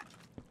 the.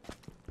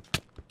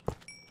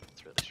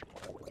 It's really short.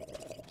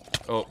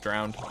 Oh,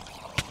 drowned.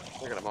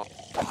 Look at them all.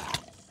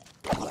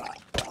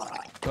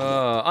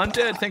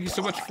 Undead, thank you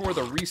so much for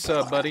the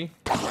resub, buddy.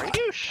 Are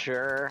you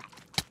sure?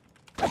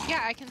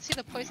 Yeah, I can see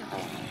the poison.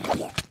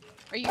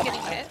 Are you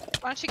getting hit?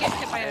 Why don't you get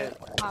hit by a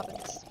mob and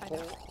just find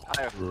out?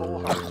 I have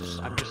full hearts.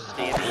 I'm just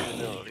standing in the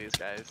middle of these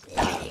guys.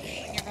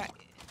 You're not.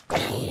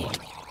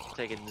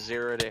 Taking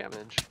 0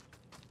 damage.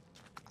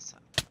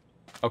 Awesome.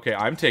 Okay,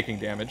 I'm taking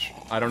damage.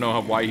 I don't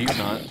know why he's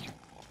not.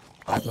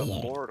 I'm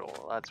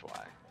immortal, that's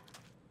why.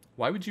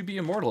 Why would you be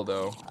immortal,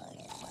 though?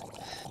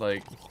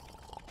 Like...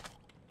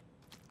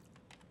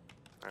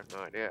 I have no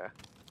idea.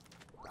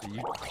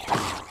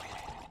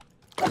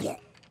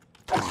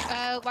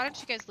 Why don't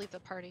you guys leave the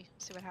party?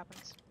 See what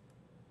happens.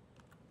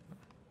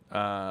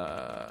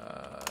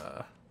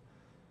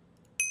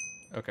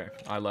 Okay,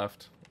 I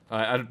left.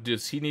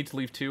 Does he need to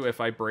leave too if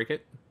I break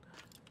it?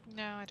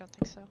 No, I don't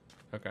think so.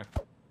 Okay.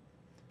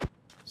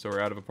 So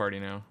we're out of a party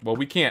now. Well,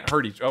 we can't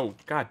hurt each... Oh,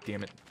 god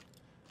damn it.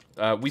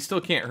 We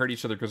still can't hurt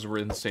each other because we're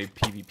in the same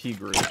PvP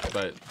group,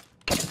 but...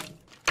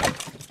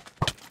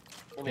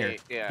 Here,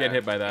 Yeah, get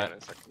hit by that.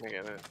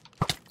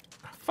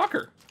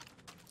 Fucker!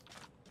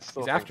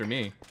 He's after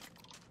me.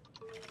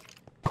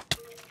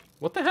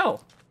 What the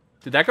hell?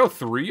 Did that go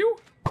through you?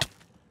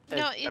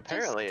 No, it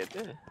apparently it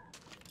did.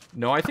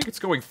 No, I think it's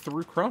going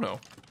through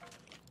Crono.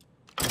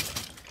 Let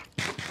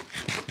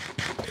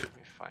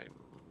me find.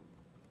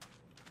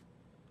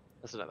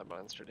 There's another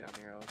monster down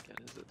here. I'll get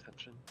his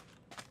attention.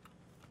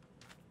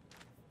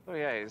 Oh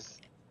yeah, he's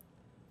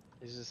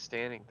just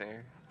standing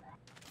there.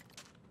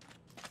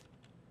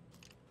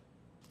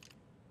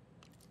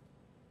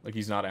 Like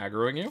he's not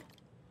aggroing you?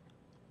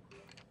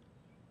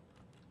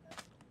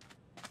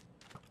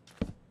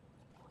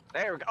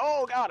 There we go.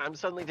 Oh god, I'm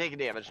suddenly taking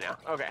damage now.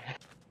 Okay.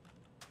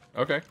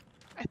 Okay.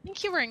 I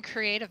think you were in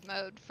creative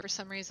mode for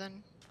some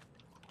reason.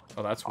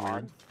 Oh, that's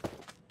weird.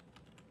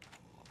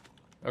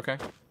 Okay.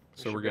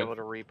 So we're be good. able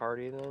to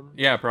reparty then?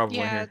 Yeah, probably.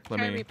 Yeah, Here, let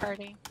try me.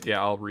 reparty.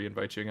 Yeah, I'll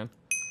re-invite you again.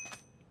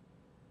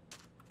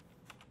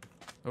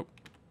 Oh.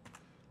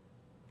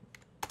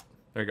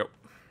 There you go.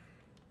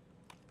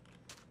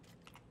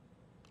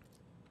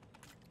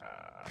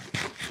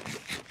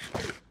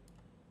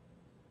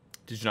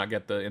 Did you not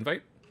get the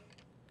invite?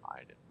 I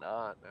did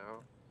not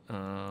know.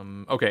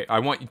 Okay,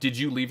 did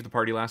you leave the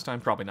party last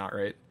time? Probably not,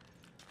 right?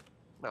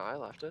 No, I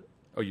left it.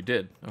 Oh, you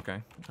did?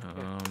 Okay.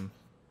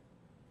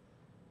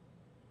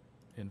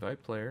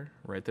 Invite player.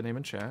 Write the name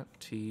in chat.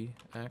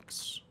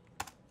 TX.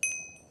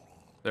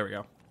 There we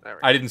go.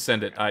 I didn't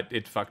send it.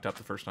 It fucked up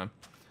the first time.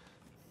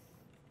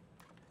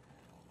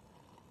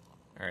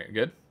 Alright,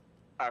 good?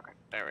 Okay,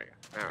 there we go.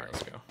 Alright,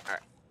 let's go.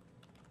 Alright.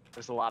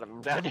 There's a lot of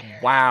them down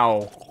here.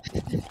 Wow.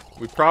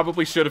 We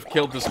probably should have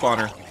killed the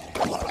spawner.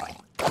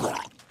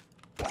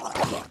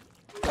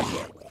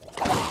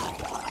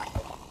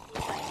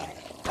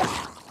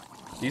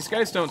 These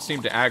guys don't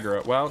seem to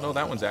aggro. Well, no,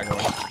 that one's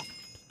aggroing.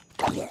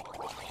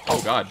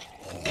 Oh, God.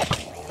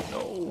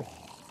 No.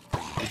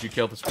 Did you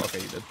kill this?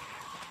 Okay, you did.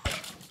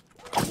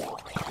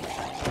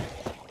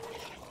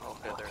 Oh,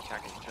 good, they're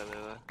attacking each other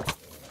though.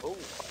 Oh.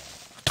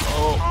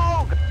 Oh.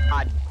 Oh,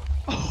 God.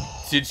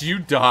 Did you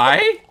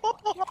die?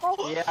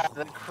 Yeah,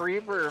 the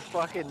creeper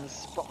fucking,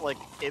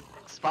 it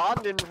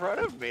spawned in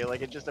front of me,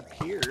 like it just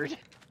appeared.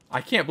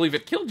 I can't believe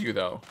it killed you,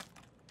 though.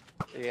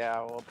 Yeah,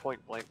 well,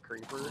 point blank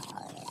creeper.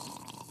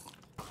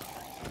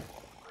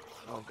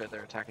 Oh, good,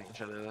 they're attacking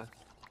each other though.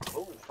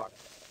 Oh, fuck.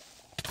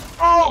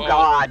 Oh,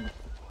 God!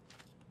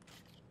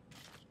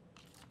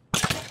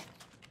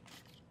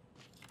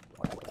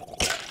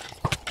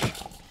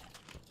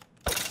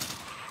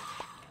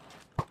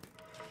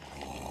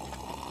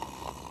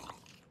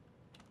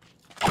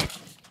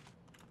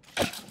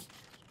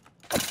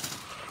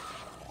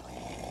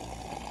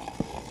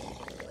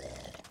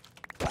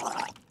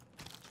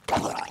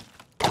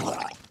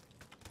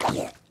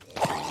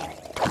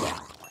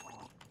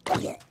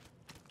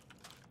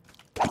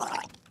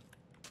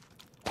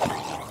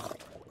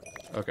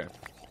 Okay.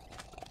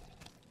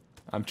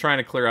 I'm trying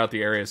to clear out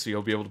the area so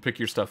you'll be able to pick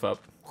your stuff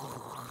up.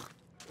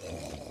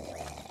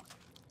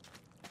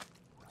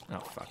 Oh,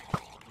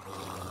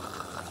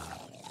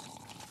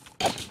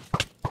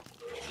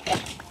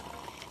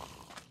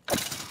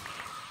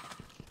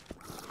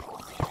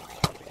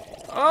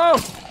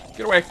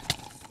 Get away.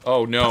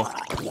 Oh, no.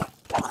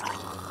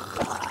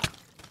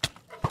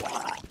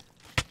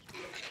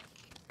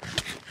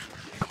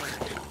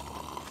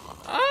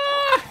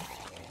 Ah!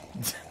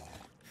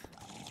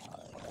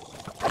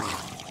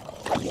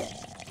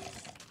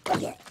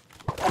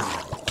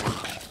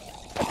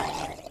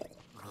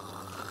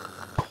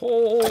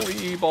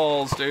 Holy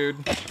balls, dude.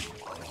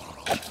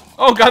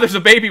 Oh, God, there's a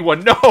baby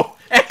one. No!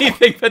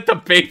 Anything but the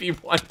baby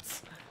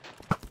ones.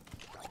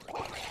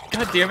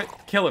 God damn it.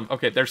 Kill him.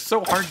 Okay, they're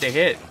so hard to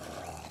hit.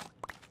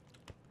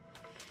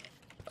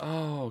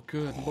 Oh,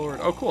 good lord.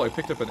 Oh, cool. I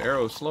picked up an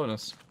arrow of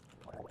slowness.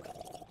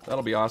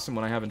 That'll be awesome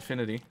when I have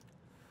infinity.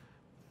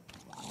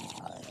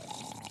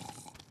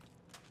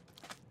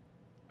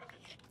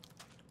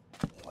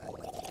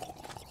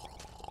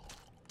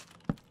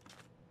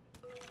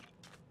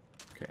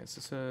 Okay, is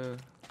this a...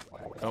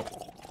 Oh.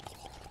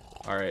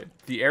 Alright.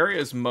 The area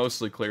is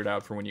mostly cleared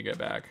out for when you get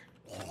back.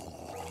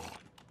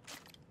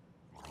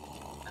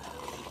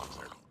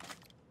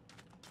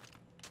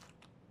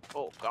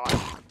 Oh, God.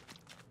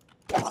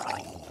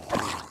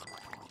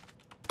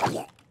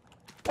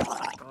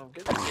 I'm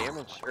getting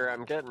damaged, or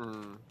I'm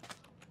getting...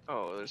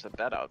 Oh, there's a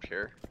bed out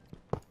here.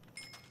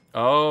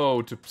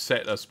 Oh, to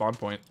set a spawn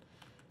point.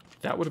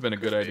 That would have been a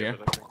good idea.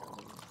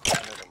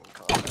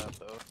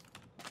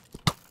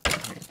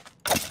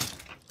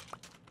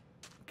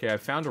 Okay, I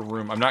found a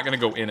room. I'm not gonna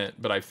go in it,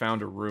 but I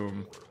found a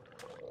room.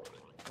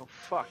 Oh,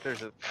 fuck,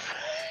 there's a...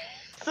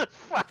 It's a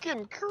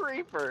fucking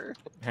creeper!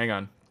 Hang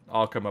on.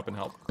 I'll come up and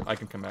help. I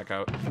can come back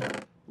out.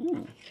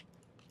 Ooh.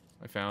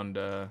 I found,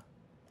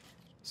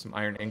 some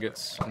iron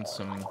ingots and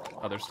some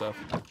other stuff.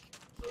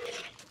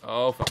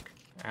 Oh, fuck.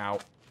 Ow.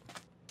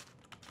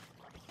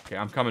 Okay,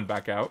 I'm coming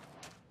back out.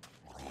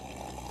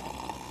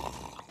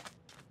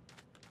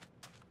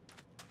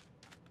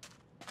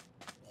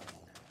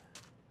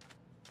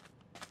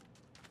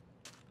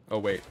 Oh,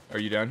 wait. Are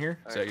you down here?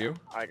 Is that you?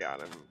 I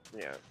got him.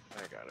 Yeah,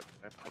 I got him.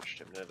 I punched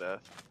him to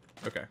death.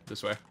 Okay,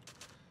 this way.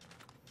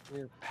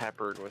 You're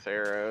peppered with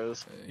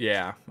arrows.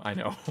 Yeah, I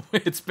know.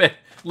 It's been...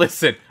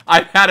 Listen,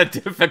 I've had a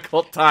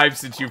difficult time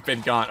since you've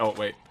been gone. Oh,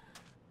 wait.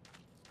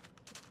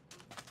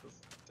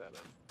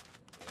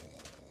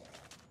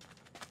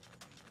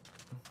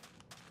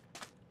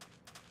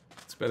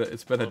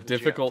 It's been a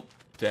difficult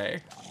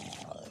day.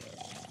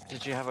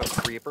 Did you have a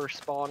creeper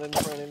spawn in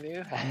front of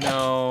you?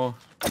 No.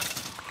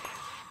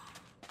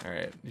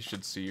 Alright, you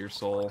should see your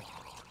soul.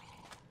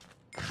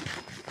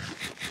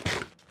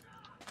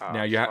 Oh,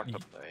 Now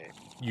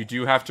you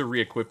do have to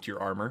re-equip your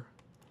armor.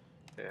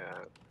 Yeah.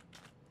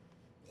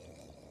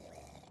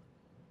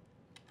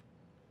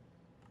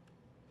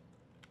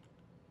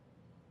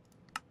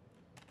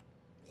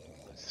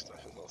 This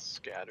stuff is all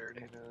scattered,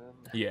 you know?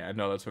 Yeah,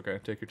 no, that's okay.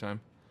 Take your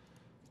time.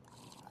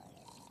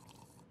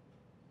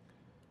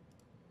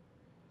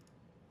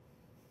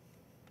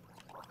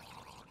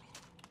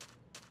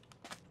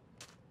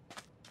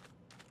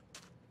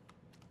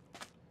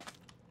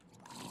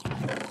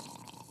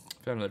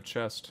 Found another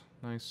chest.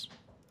 Nice.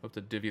 Hope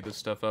to divvy this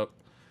stuff up.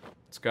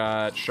 It's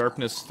got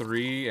sharpness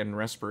 3 and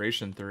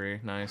respiration 3.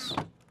 Nice.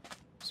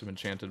 Some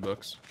enchanted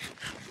books.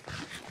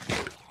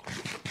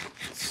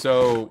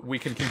 So we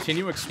can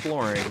continue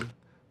exploring,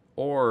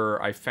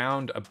 or I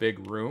found a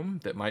big room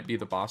that might be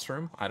the boss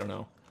room. I don't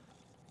know.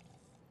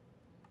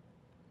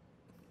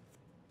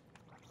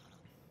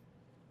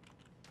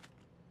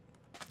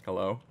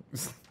 Hello?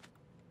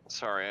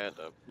 Sorry, I had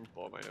to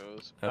blow my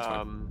nose. That's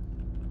fine.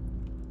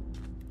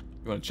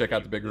 You want to check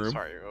out the big room?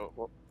 Sorry.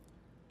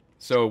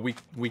 So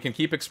we can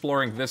keep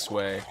exploring this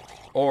way,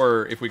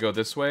 or if we go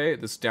this way,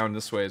 down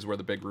this way is where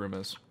the big room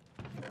is.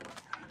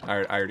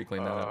 I already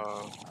cleaned that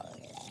up.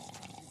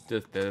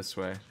 This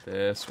way.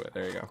 There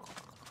you go.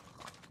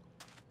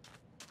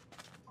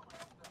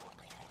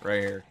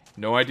 Right here.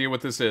 No idea what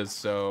this is,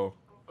 so...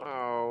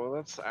 Oh,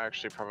 that's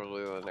actually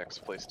probably the next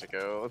place to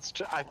go.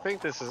 I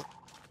think this is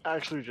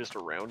actually just a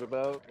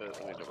roundabout, but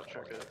let me double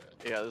check it.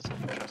 Yeah, this is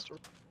Chester.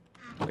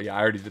 Yeah,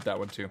 I already did that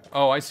one too.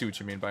 Oh, I see what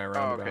you mean by a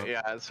roundabout. Oh, okay,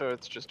 yeah, so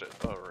it's just a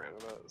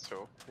roundabout.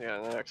 So, yeah,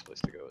 the next place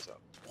to go is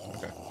up.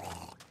 Okay.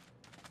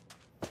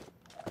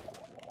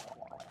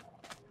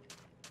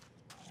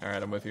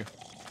 Alright, I'm with you.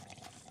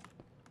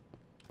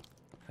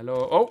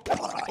 Hello. Oh!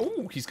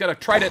 Oh, he's got a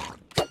trident!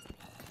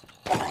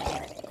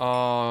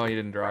 Oh, he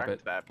didn't drop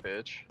it. That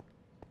bitch.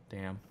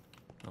 Damn.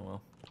 Oh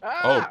well.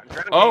 Ah,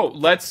 oh,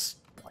 let's...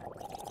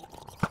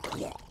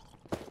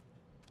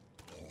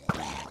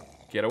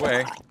 Get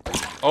away.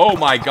 Oh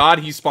my god,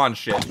 he spawned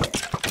shit.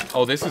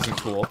 Oh, this isn't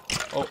cool.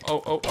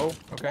 Oh,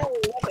 okay. Oh,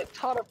 what a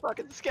ton of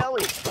fucking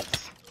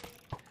skellies.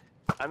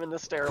 I'm in the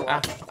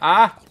stairwell.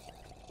 Ah!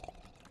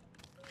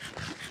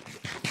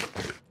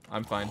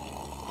 I'm fine.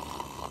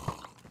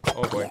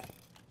 Oh boy.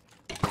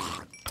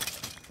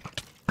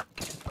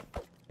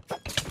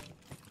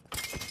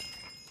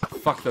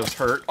 Fuck, those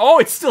hurt. Oh,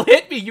 it still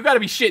hit me! You gotta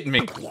be shitting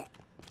me!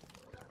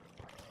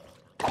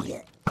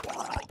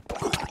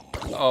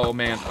 Oh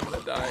man, I'm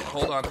gonna die.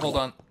 Hold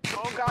on.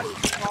 Oh god,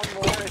 he spawned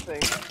more, I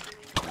think.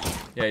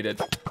 Yeah, he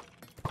did.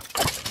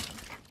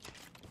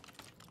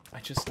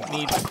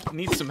 just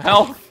need some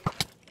help.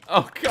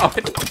 Oh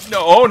god.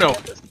 No, oh no.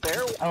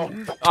 Oh,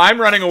 I'm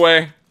running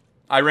away.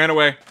 I ran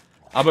away.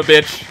 I'm a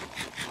bitch.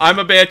 I'm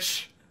a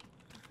bitch.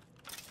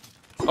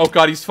 Oh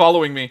god, he's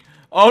following me.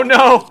 Oh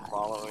no.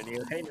 following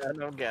you. Hey,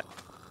 no, get.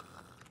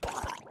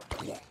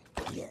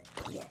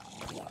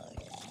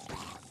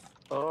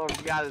 Oh,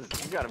 you got him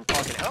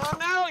fucking. Oh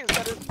no, he's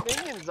got his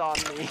minions on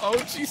me. Oh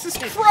Jesus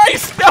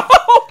Christ, no!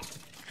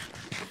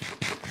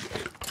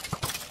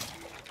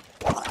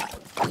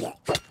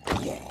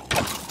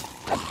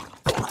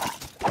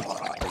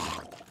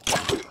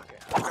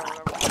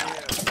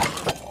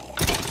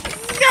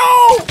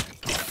 No!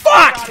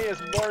 Fuck! God, he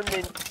has more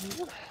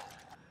minions.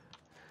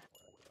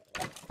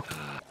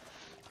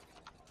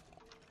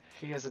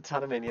 He has a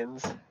ton of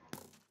minions.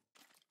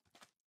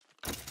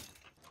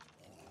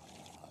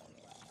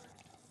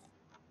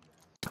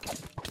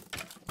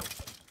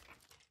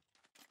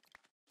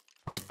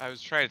 I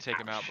was trying to take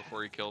him out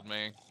before he killed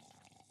me.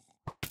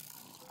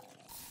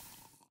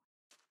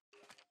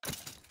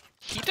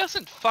 He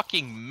doesn't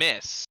fucking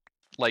miss,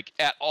 like,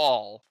 at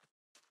all.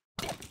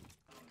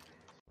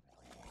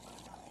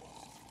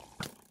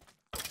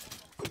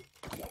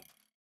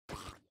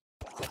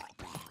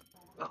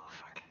 Oh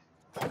fuck.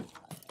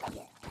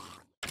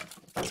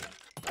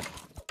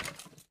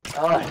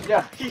 Oh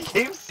no, he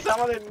keeps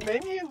summoning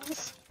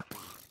minions.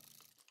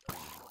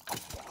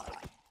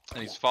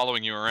 And he's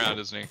following you around,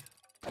 isn't he?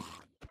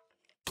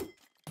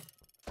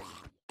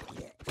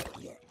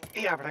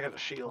 Yeah, but I got a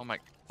shield. Oh my...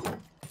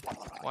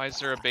 Why is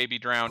there a baby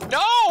drowned?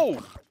 No!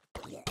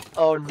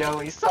 Oh no,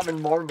 he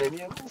summoned more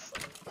minions.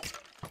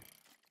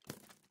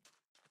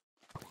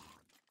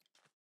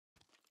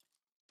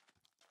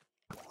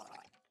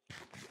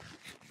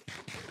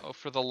 Oh,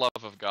 for the love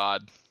of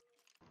God.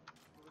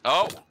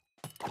 Oh!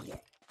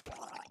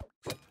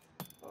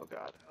 Oh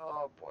god.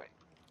 Oh boy.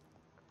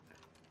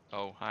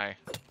 Oh, hi.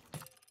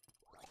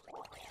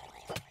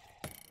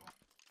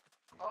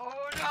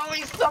 Oh no,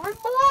 he summoned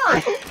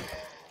more!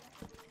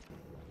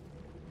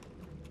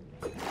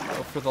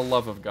 Oh, for the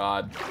love of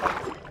God.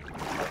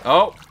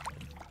 Oh!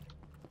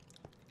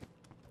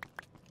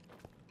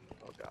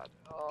 Oh god.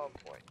 Oh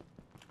boy.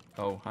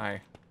 Oh,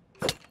 hi.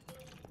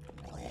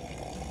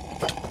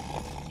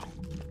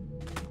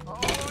 Oh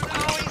no,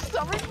 he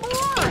summoned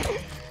more!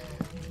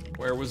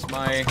 Where was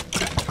my...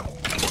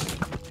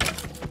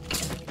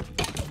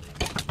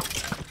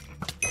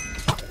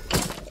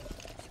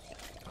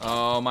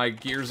 Oh, my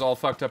gear's all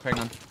fucked up. Hang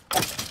on.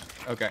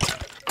 Okay.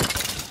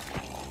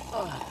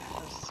 Oh,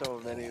 there's so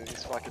many of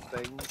these fucking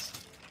things.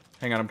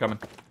 Hang on, I'm coming.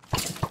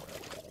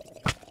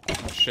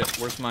 Oh, shit.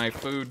 Where's my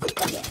food?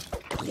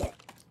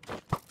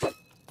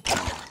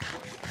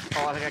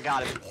 Oh, I think I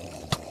got him.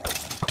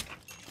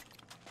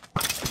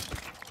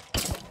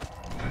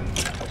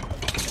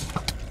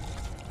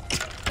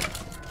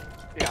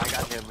 Yeah, I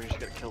got him. We're just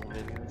gonna kill the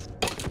minions.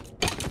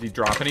 Did he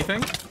drop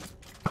anything?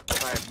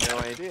 I have no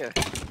idea.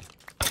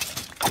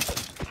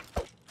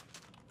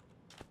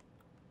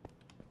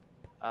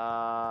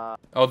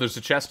 Oh, there's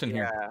a chest in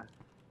Yeah. here.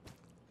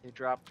 He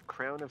dropped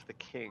Crown of the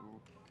King.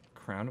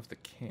 Crown of the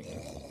King.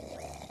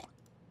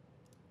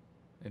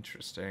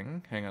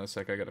 Interesting. Hang on a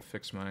sec, I gotta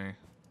fix my...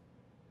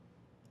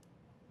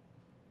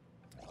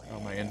 Oh,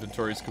 my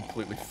inventory's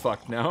completely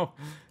fucked now.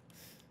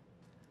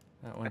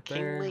 That A went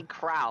kingly there.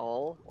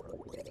 crowl.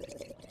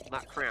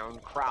 Not crown,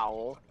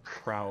 crowl.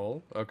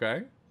 Prowl,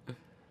 okay.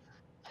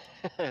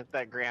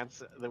 That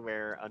grants the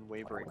wearer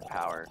unwavering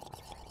power.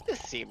 This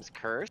seems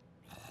cursed.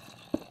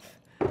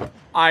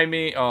 I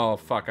mean... Oh,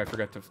 fuck, I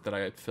forgot that I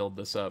had filled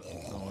this up.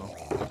 Oh,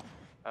 well.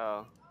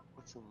 Oh,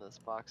 what's in this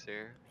box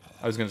here?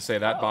 I was gonna say,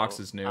 that box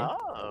is new.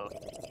 Oh.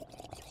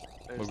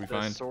 There's What'd we the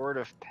find? Sword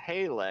of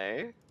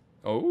Pele.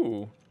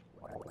 Oh.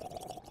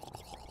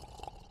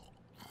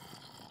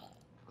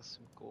 Plus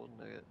some gold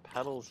nugget.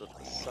 Petals of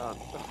the Sun.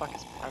 What the fuck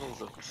is Petals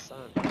of the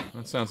Sun?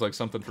 That sounds like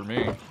something for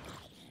me.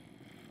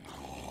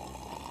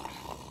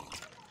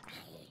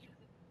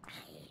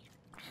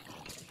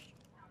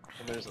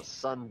 And there's a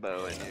sun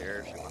bow in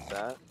here if you want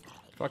that.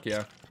 Fuck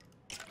yeah.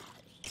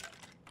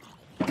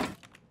 There's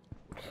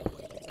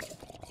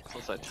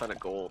also a ton of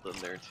gold in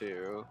there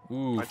too.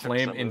 Ooh, I took Flame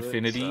some of it,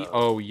 Infinity. so-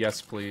 Oh,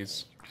 yes,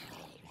 please.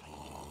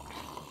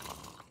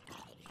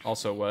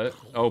 Also, what?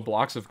 Oh,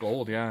 blocks of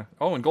gold, yeah.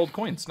 Oh, and gold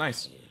coins,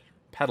 nice.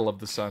 Petal of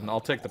the Sun.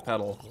 I'll take the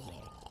petal.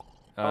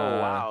 Oh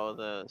wow,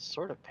 the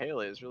Sword of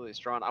Pele is really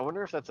strong. I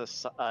wonder if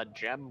that's a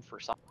gem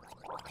for something.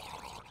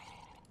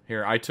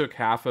 Here, I took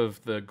half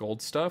of the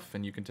gold stuff,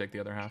 and you can take the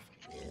other half.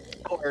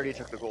 Oh, I already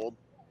took the gold.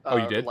 Oh,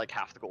 you did? Like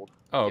half the gold.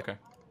 Oh, Yep. okay.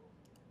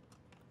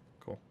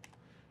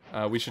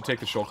 Cool. We should take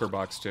the shulker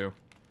box, too.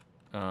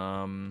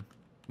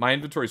 My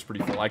inventory's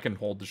pretty full. I can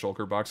hold the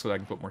shulker box so that I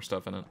can put more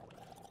stuff in it.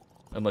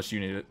 Unless you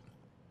need it.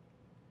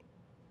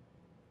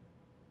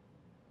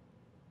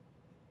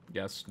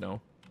 Yes,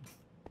 no.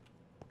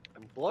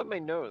 I'm blowing my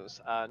nose.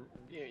 Yeah,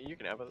 you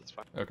can have it, that's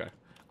fine. Okay.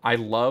 I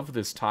love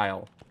this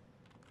tile.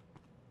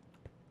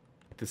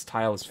 This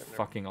tile is I've never-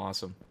 fucking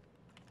awesome.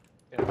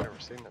 Yeah, I've never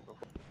seen that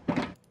before.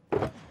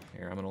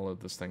 Here, I'm gonna load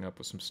this thing up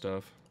with some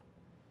stuff.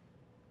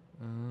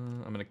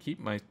 I'm gonna keep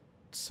my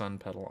sun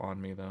petal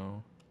on me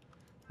though.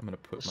 I'm gonna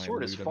put The my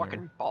sword loot is in fucking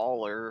there.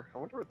 baller. I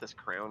wonder what this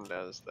crown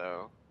does,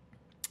 though.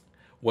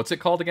 What's it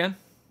called again?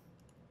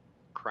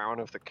 Crown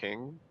of the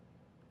King?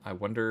 I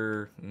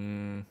wonder.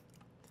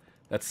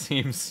 That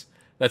seems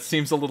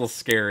a little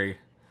scary.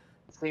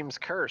 Seems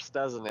cursed,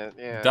 doesn't it?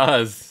 Yeah.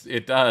 Does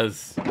it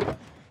does?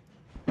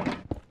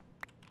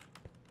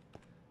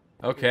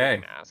 Okay.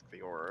 You can ask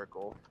the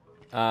Oracle.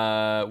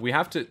 We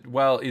have to.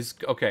 Well, is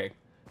okay.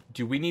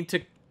 Do we need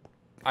to?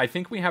 I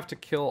think we have to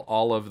kill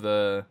all of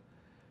the.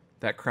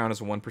 That crown has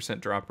a 1%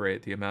 drop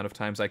rate. The amount of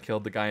times I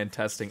killed the guy in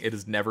testing, it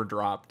has never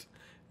dropped.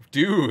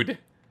 Dude,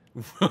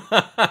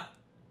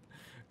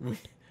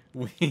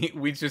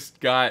 we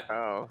just got.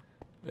 Oh.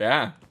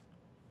 Yeah.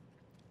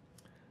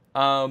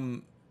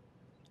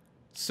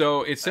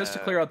 So it says to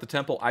clear out the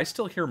temple. I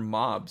still hear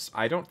mobs.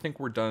 I don't think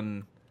we're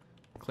done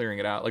clearing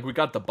it out. Like, we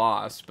got the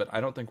boss, but I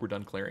don't think we're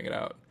done clearing it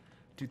out.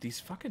 Dude, these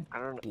fucking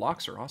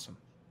blocks are awesome.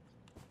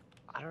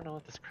 I don't know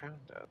what this crown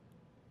does.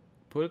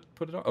 Put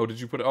it on. Oh, did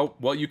you put it? Oh,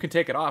 well, you can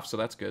take it off, so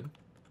that's good.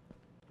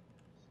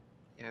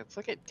 Yeah, it's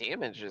like it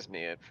damages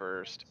me at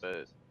first,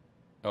 but...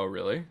 Oh,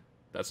 really?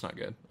 That's not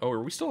good. Oh,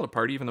 are we still at a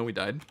party even though we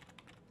died?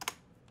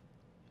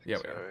 Yeah,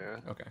 we are.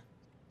 Yeah. Okay.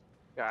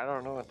 Yeah, I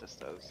don't know what this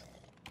does.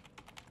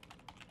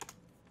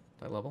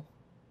 That level?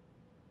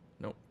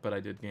 Nope, but I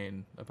did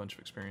gain a bunch of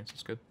experience.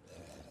 It's good.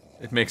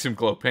 It makes him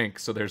glow pink,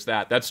 so there's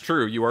that. That's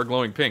true. You are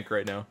glowing pink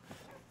right now.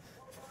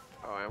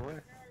 Oh, am I?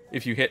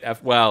 If you hit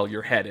F... Well,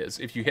 your head is.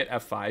 If you hit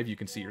F5, you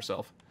can see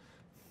yourself.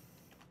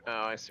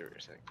 Oh, I see what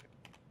you're saying.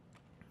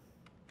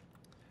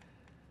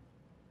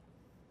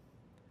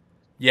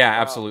 Yeah,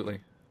 Wow.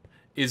 absolutely.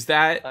 Is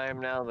that... I am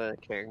now the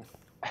king.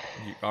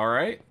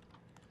 Alright.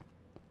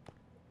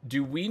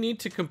 Do we need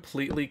to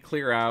completely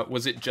clear out...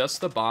 Was it just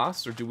the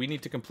boss, or do we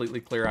need to completely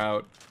clear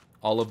out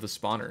all of the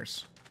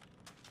spawners?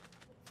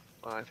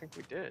 Well, I think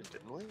we did,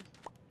 didn't we?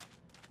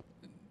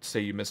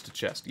 Say you missed a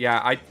chest.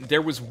 Yeah,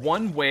 there was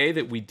one way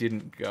that we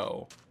didn't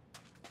go.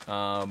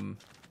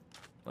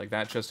 Like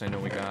that chest I know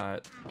we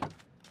got.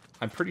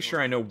 I'm pretty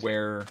sure I know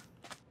where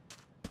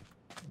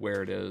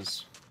it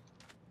is.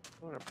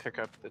 I want to pick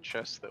up the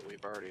chest that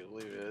we've already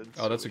looted.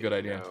 Oh, that's a good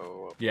idea.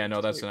 Yeah,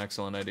 no, that's like... an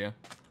excellent idea.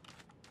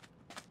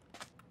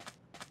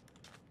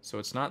 So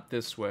it's not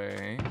this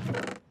way.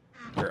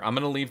 Here, I'm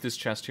gonna leave this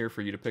chest here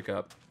for you to pick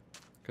up,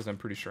 because I'm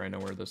pretty sure I know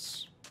where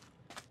this...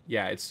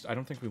 Yeah, it's... I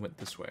don't think we went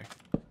this way.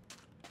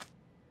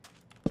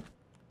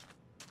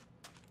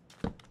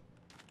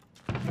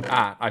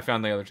 Ah, I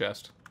found the other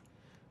chest.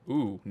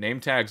 Ooh, name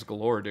tags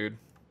galore, dude.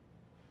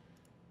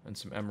 And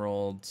some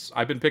emeralds.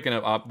 I've been picking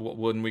up...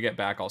 when we get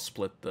back, I'll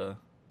split the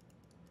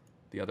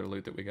other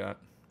loot that we got.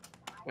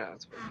 Yeah,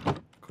 that's fine.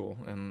 Cool,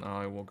 and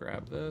I will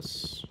grab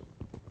this.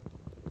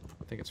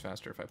 I think it's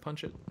faster if I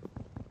punch it.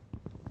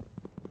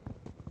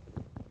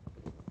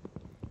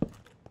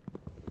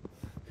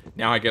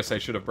 Now I guess I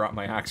should have brought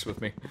my axe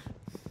with me.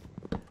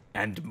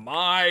 And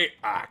my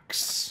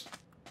axe.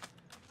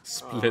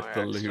 Split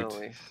the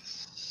loot.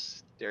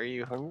 Are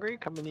you hungry?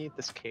 Come and eat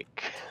this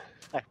cake.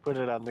 I put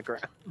it on the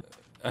ground.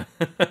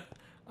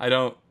 I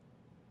don't...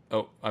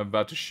 Oh, I'm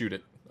about to shoot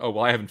it. Oh,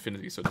 well, I have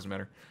infinity, so it doesn't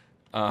matter.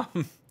 I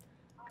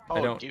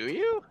don't... do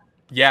you?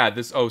 Yeah,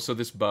 this... Oh, so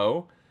this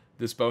bow...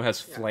 This bow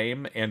has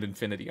flame and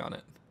infinity on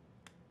it.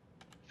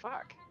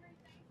 Fuck.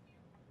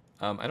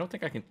 I don't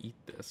think I can eat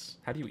this.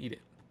 How do you eat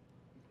it?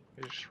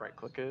 You just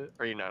right-click it.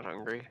 Are you not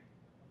hungry?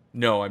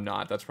 No, I'm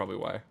not. That's probably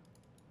why.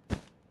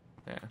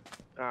 Yeah.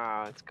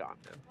 Ah, it's gone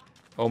then.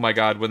 Oh my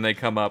god, when they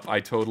come up, I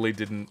totally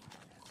didn't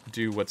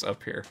do what's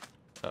up here.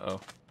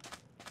 Uh-oh.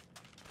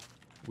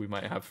 We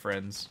might have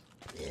friends.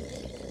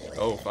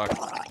 Oh, fuck.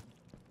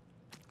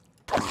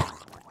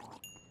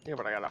 Yeah,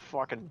 but I got a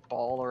fucking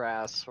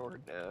baller-ass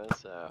sword now,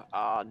 so...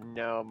 Oh,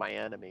 no, my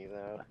enemy,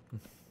 though.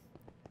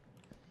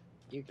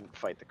 You can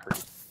fight the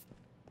creep.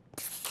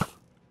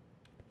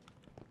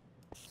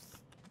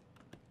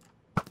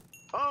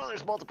 Oh,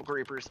 there's multiple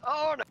creepers.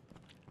 Oh,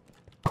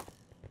 no!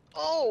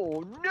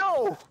 Oh,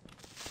 no!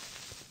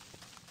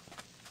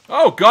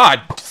 Oh,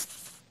 god!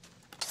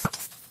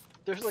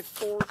 There's like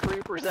 4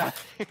 creepers out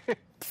here.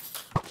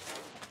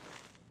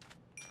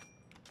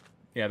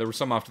 Yeah, there were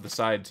some off to the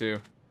side,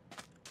 too.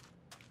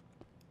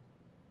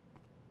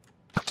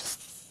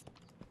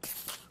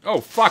 Oh,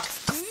 fuck!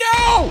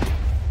 No!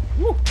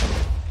 Woo!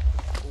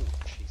 Oh,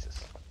 Jesus.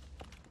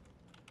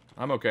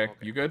 I'm okay.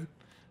 You good?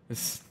 Yeah.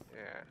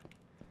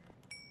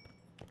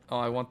 Oh,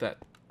 I want that.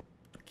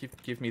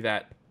 Give me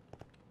that.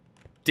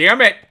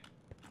 Damn it!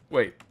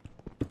 Wait.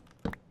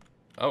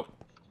 Oh.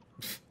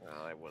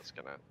 Well, I was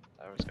gonna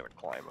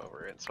climb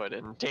over it so I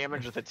didn't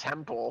damage the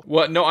temple.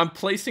 What? No, I'm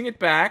placing it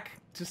back.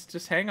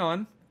 Just hang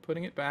on.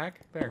 Putting it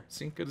back. There.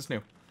 See? Good as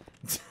new.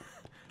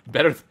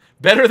 better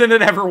than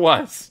it ever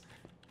was.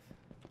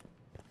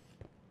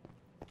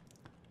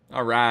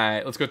 All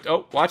right. Let's go.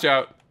 Oh, watch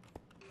out.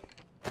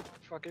 Where the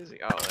fuck is he?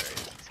 Oh, there he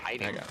is. He's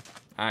hiding.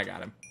 I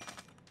got him.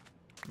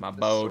 My This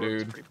bow,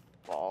 sword's dude. pretty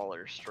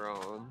baller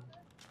strong.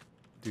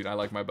 Dude, I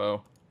like my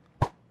bow.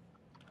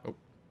 Oh.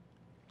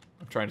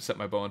 I'm trying to set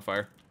my bow on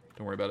fire.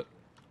 Don't worry about it.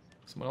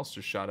 Someone else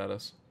just shot at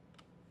us.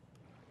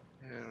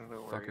 I don't know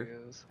where Fucker. he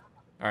is.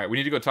 All right, we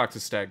need to go talk to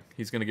Steg.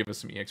 He's gonna give us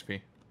some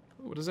EXP.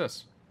 Ooh, what is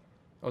this?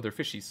 Oh, they're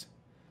fishies.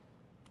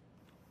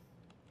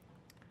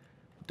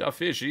 Da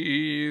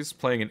fishies.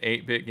 Playing an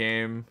 8-bit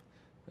game.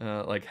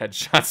 Like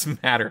headshots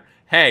matter.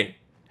 Hey,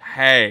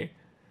 hey.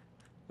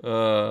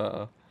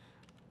 Oh,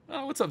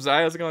 what's up,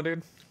 Zai? How's it going,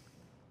 dude?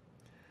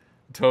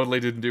 Totally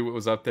didn't do what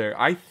was up there.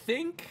 I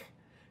think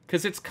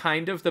because it's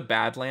kind of the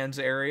Badlands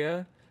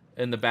area,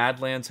 and the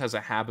Badlands has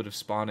a habit of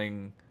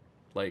spawning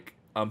like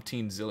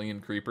umpteen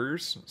zillion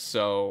creepers,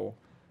 so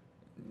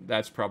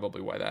that's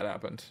probably why that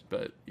happened.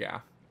 But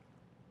yeah.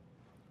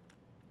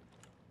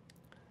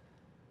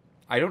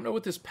 I don't know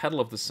what this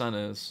Petal of the Sun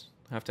is.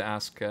 I have to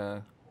ask.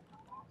 Can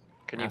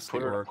you ask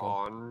put the it Oracle.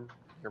 on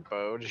your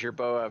bow? Does your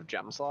bow have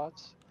gem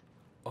slots?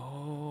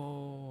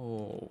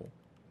 Oh.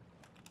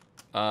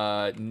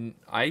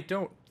 I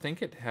don't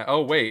think it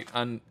oh, wait.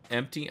 An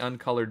empty,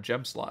 uncolored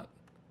gem slot.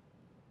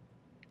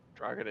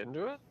 Drag it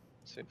into it?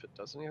 See if it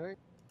does anything?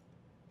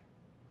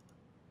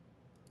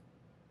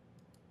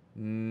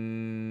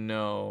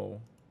 No.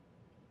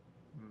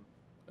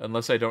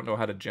 Unless I don't know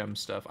how to gem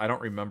stuff. I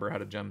don't remember how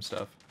to gem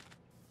stuff.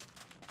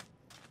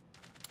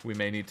 We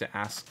may need to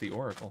ask the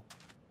Oracle.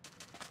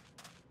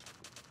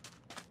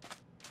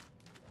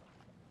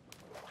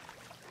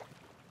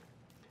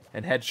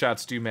 And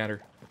headshots do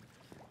matter.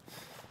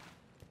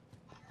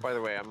 By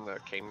the way, I'm the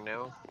king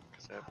now.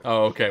 'Cause I have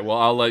Oh, okay. Well,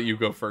 I'll let you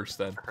go first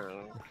then.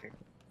 Crono. Okay.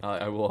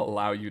 I will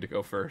allow you to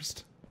go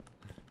first.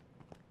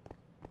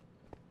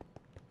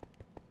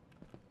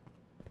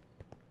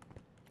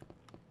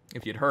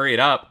 If you'd hurry it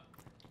up,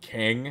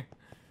 king.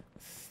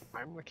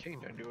 I'm the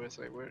king. I do as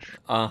I wish.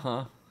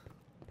 Uh-huh.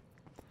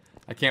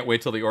 I can't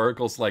wait till the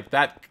Oracle's like,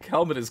 that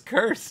helmet is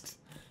cursed.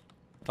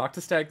 Talk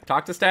to Stag.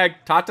 Talk to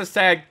Stag. Talk to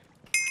Stag.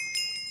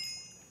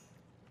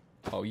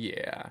 Oh,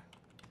 yeah.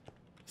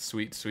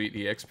 Sweet, sweet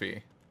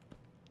EXP.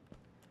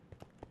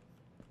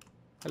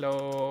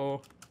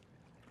 Hello.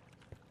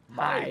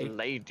 My Hi.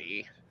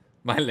 lady.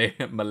 My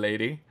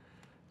lady.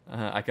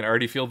 I can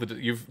already feel the...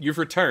 You've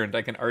returned.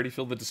 I can already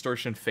feel the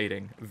distortion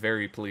fading.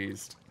 Very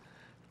pleased.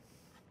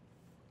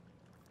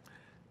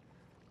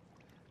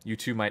 You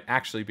two might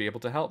actually be able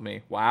to help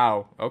me.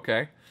 Wow.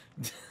 Okay.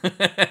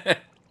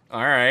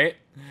 All right.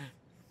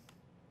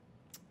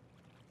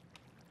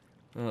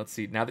 Well, let's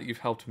see. Now that you've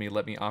helped me,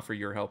 let me offer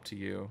your help to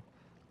you.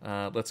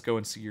 Let's go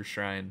and see your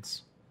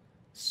shrines.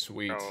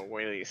 Sweet. Oh,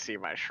 wait till you see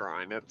my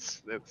shrine.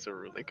 It's a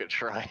really good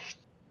shrine.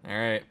 All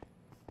right.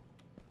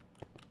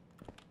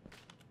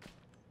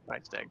 Bye,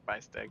 Stag. Bye,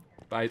 Stag.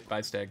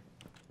 Bye, Stag.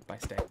 Bye,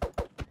 Stag.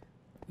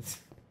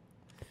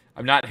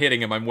 I'm not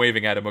hitting him. I'm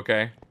waving at him,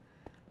 okay?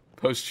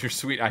 Post your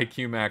sweet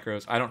IQ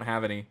macros. I don't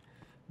have any.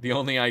 The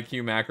only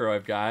IQ macro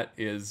I've got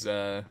is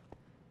to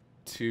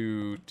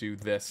do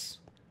this.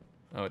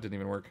 Oh, it didn't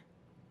even work.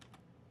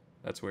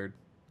 That's weird.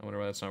 I wonder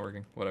why that's not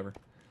working. Whatever.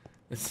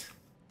 It's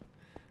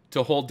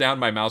to hold down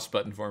my mouse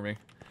button for me.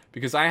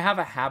 Because I have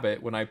a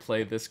habit when I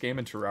play this game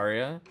in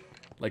Terraria.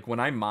 Like, when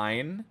I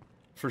mine,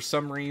 for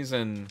some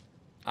reason,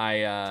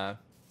 I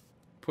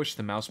push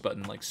the mouse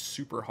button, like,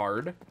 super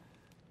hard.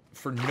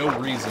 For no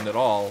reason at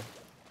all.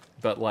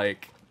 But,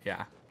 like,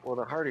 yeah. Well,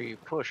 the harder you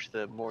push,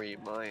 the more you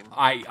mine.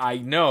 I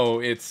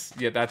know, it's...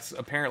 Yeah, that's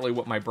apparently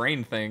what my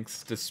brain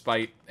thinks,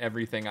 despite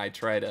everything I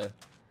try to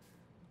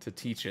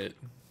teach it.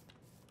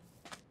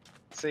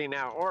 See,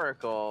 now,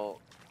 Oracle,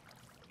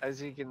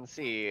 as you can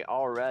see,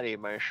 already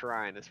my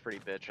shrine is pretty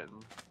bitchin'.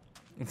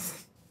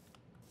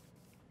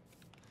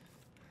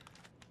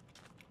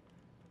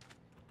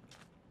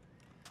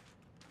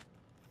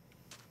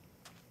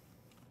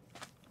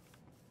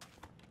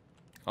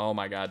 Oh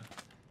my god.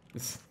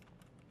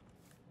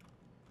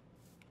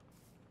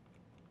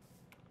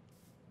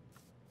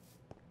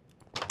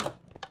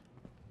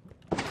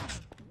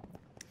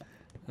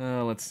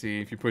 Let's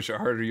see. If you push it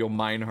harder, you'll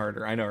mine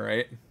harder. I know,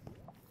 right?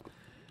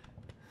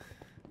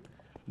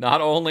 Not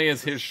only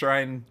is his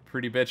shrine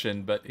pretty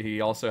bitchin', but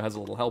he also has a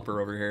little helper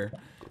over here.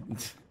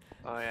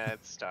 Oh yeah,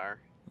 it's Star.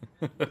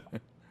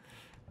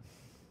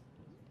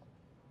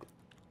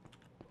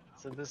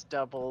 So this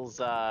doubles,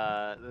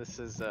 this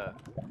is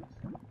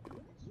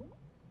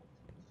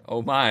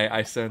Oh my,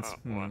 I sense... Oh,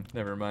 what?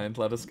 never mind.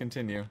 Let us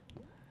continue.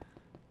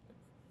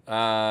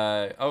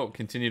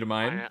 Continue to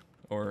mine?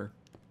 Or...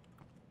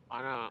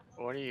 I don't.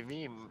 What do you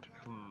mean?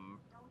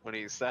 What do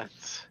you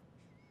sense?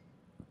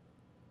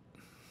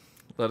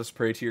 Let us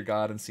pray to your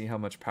God and see how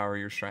much power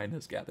your shrine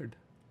has gathered.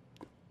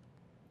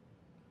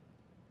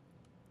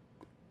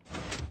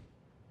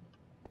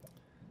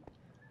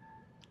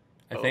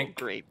 I think...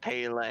 Great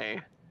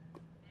Pele.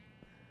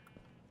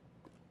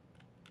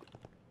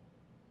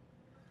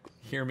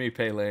 Hear me,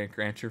 Pele.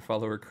 Grant your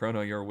follower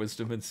Crono your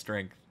wisdom and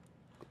strength.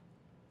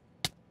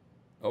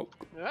 Oh.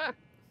 Ah,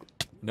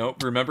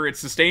 Nope, remember it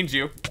sustained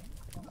you.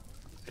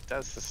 it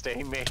does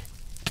sustain me.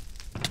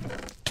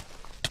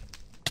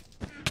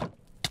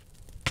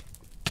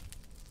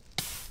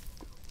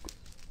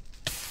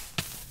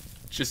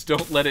 Just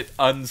don't let it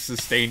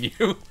unsustain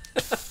you.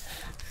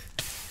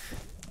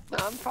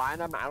 No, I'm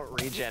fine. I'm out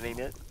regenning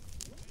it.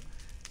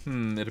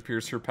 It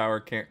appears her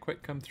power can't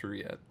quite come through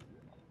yet.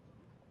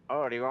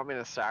 Oh, do you want me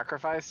to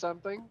sacrifice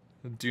something?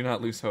 Do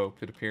not lose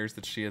hope. It appears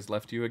that she has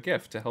left you a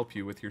gift to help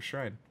you with your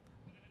shrine.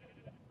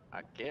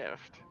 A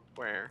gift?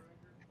 Where?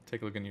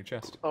 Take a look in your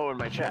chest. Oh, in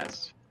my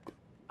chest.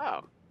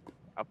 Oh,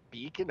 a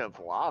beacon of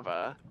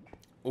lava.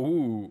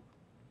 Ooh.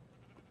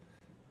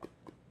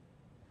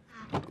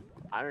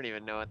 I don't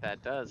even know what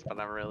that does, but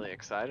I'm really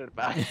excited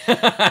about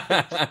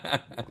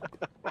it.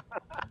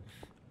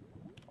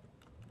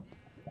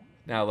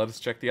 Now let us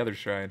check the other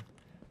shrine.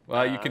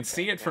 Well, you can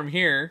see it from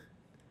here.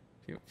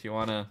 If you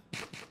wanna.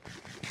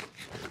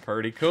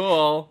 Pretty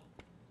cool.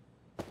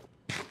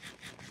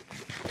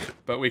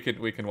 But we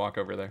can walk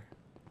over there.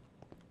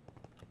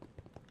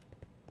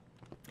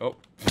 Oh,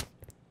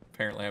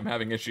 apparently I'm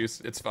having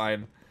issues. It's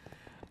fine.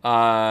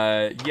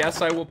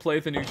 Yes, I will play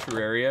the new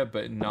Terraria,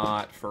 but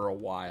not for a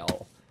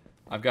while.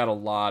 I've got a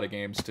lot of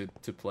games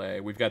to play.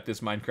 We've got this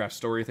Minecraft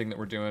story thing that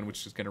we're doing,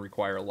 which is going to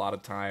require a lot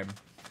of time.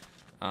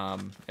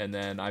 And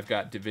then I've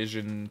got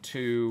Division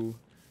 2,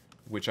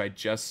 which I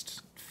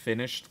just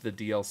finished the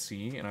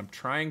DLC, and I'm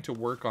trying to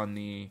work on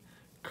the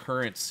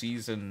current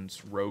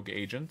season's rogue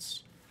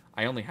agents.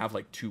 I only have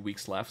like 2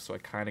 weeks left, so I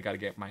kind of got to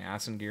get my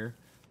ass in gear,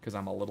 because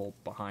I'm a little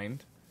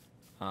behind.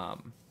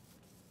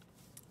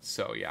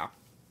 So, yeah.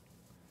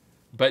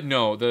 But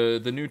no,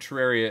 the new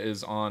Terraria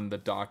is on the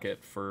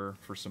docket for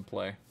some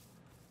play.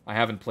 I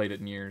haven't played it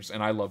in years,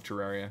 and I love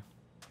Terraria.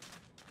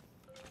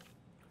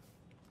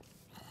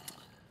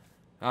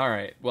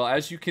 Alright, well,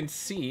 as you can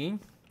see,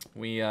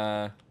 we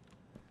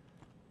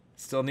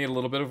still need a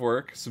little bit of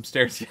work. Some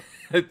stairs.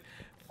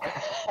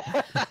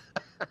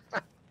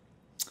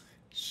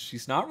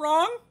 She's not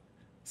wrong.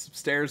 Some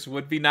stairs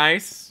would be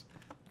nice.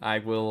 I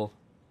will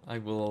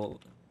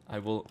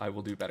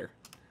do better.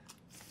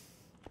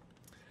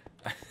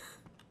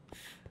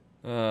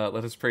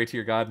 Let us pray to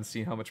your God and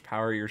see how much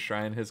power your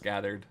shrine has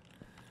gathered.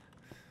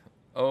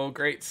 Oh,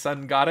 great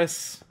sun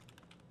goddess.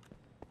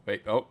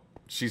 Wait, oh,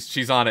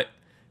 she's on it.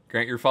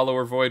 Grant your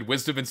follower Void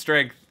wisdom and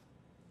strength.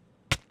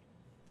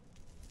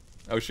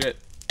 Oh shit.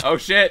 Oh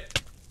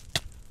shit.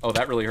 Oh,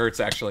 that really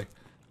hurts actually.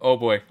 Oh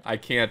boy, I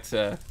can't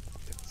It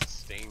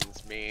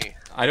stings me.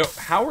 I don't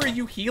how are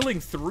you healing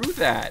through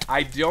that?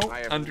 I don't I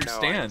have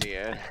understand. No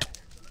idea.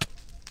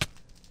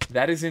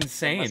 That is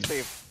insane.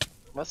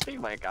 Must be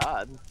my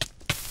god.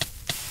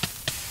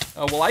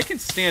 Oh, well, I can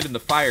stand in the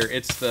fire.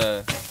 It's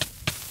the...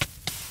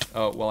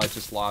 Oh, well, I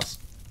just lost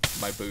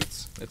my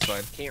boots. It's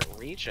fine. Can't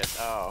reach it.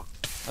 Oh.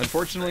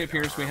 Unfortunately, it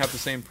appears we have the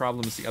same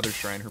problem as the other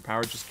shrine. Her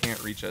power just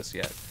can't reach us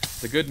yet.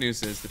 The good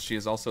news is that she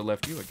has also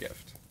left you a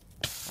gift.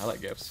 I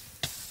like gifts.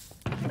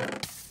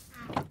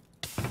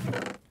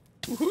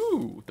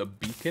 Woohoo! The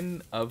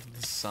Beacon of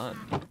the Sun.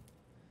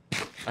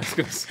 I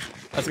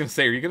was gonna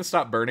say, are you gonna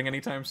stop burning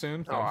anytime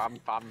soon? Oh, I'm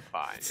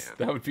fine.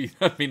 Yeah.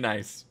 That'd be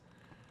nice.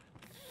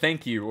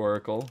 Thank you,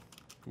 Oracle.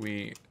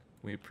 We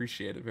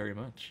appreciate it very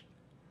much.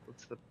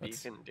 What's the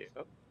beacon do?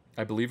 Oh.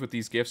 I believe with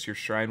these gifts, your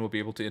shrine will be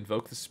able to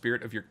invoke the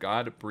spirit of your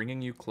god,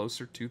 bringing you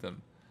closer to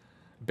them.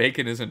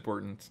 Bacon is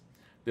important.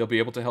 They'll be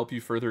able to help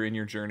you further in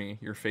your journey.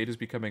 Your fate is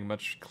becoming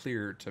much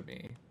clearer to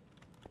me.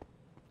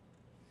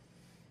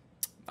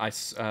 I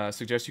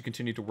suggest you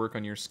continue to work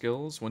on your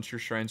skills. Once your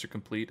shrines are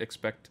complete,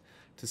 expect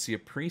to see a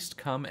priest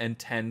come and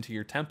tend to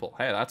your temple.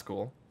 Hey, that's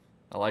cool.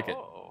 I like it.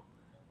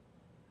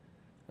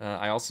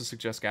 I also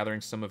suggest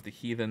gathering some of the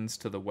heathens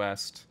to the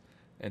west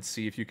and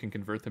see if you can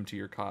convert them to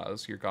your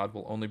cause. Your god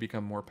will only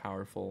become more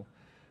powerful,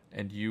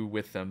 and you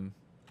with them...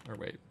 Or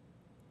wait.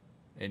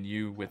 And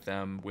you with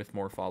them with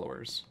more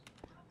followers.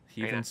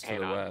 Heathens to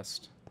the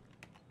west.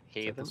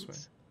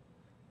 Heathens?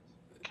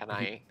 Can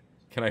I...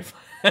 Can I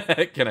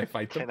can I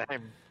fight them? Can I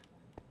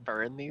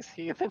burn these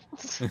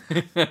heathens?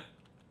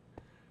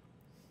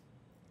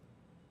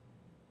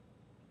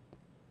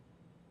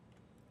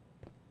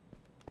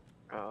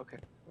 Oh, okay.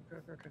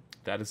 Okay.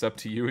 That is up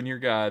to you and your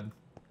god.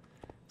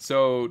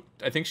 So,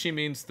 I think she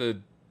means the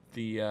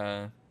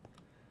Oh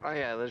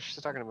yeah, she's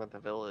talking about the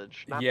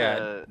village. Not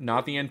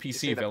not the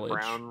NPC the village.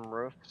 brown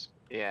roofs?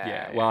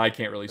 Yeah. Well, I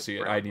can't really see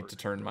it. I need roof. to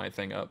turn my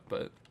thing up,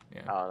 but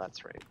yeah. Oh,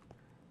 that's right.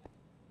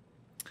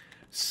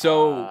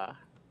 So,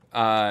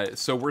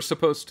 so we're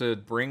supposed to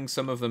bring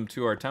some of them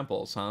to our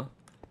temples, huh?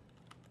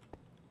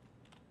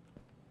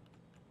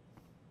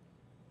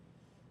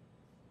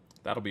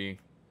 That'll be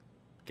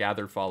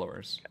gather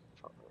followers.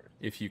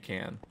 If you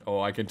can. Oh,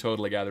 I can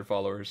totally gather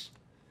followers.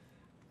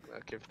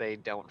 Look, if they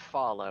don't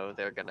follow,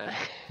 they're gonna...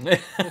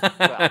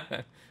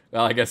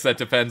 well, I guess that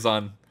depends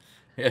on...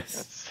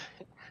 Yes.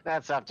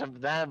 That's up to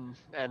them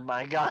and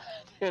my god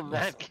in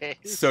that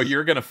case. So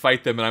you're gonna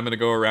fight them, and I'm gonna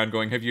go around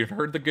going, have you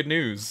heard the good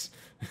news?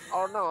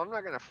 Oh no, I'm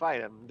not gonna fight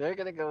them. They're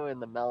gonna go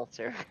in the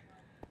melter.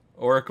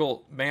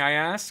 Oracle, may I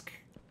ask,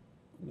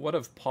 what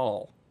of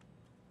Paul?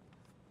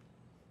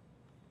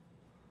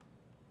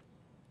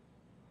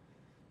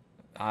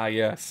 Ah,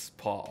 yes,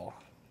 Paul.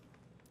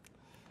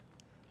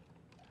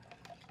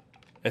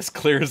 As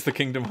clear as the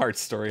Kingdom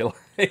Hearts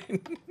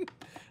storyline.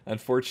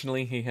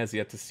 Unfortunately, he has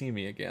yet to see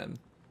me again.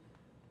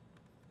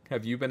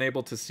 Have you been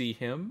able to see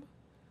him,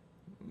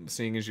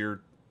 seeing as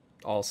you're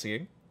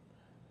all-seeing?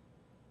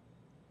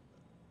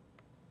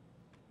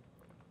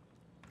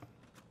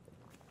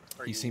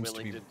 Are He you seems to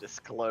willing be- to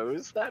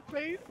disclose that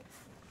fate?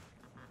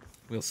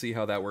 We'll see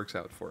how that works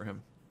out for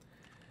him.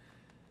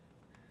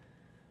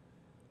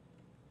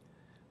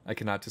 I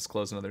cannot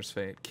disclose another's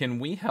fate. Can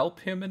we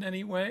help him in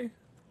any way?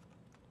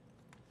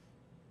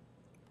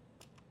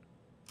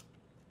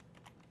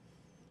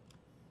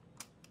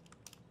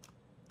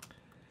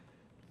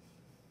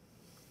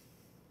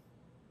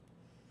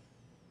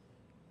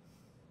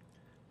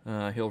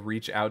 He'll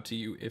reach out to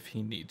you if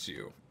he needs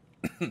you.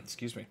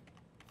 Excuse me.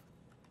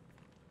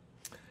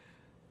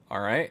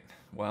 All right.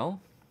 Well,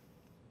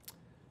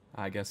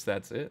 I guess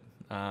that's it.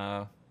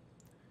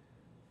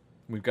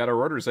 We've got our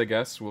orders, I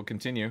guess. We'll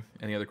continue.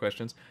 Any other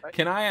questions?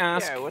 Can I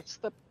ask... Yeah, what's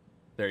the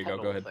There you go.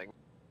 Go ahead. thing?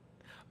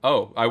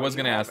 Oh, I was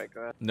going to you ask... have it,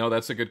 go ahead. No,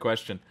 that's a good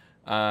question.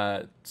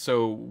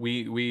 So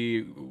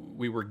we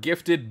were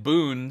gifted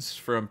boons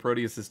from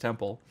Proteus's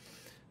temple.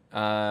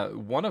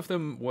 One of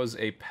them was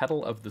a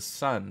petal of the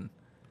sun.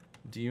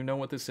 Do you know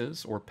what this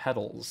is? Or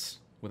petals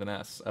with an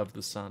S of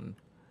the sun.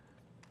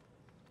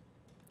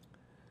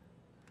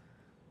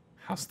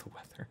 How's the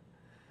weather?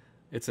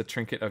 It's a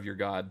trinket of your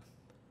god.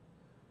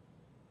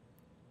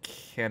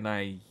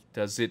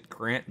 Does it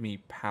grant me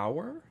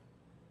power?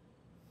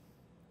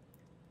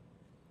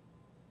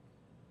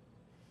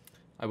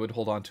 I would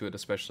hold on to it,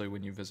 especially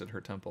when you visit her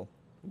temple.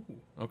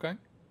 Ooh, okay.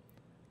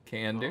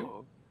 Can do.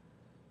 Oh.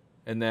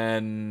 And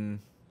then,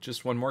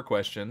 just one more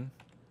question.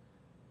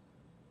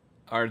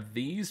 Are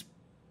these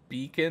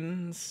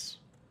beacons...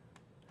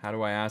 How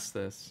do I ask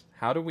this?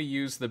 How do we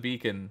use the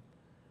beacon?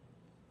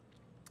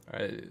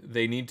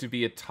 They need to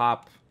be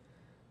atop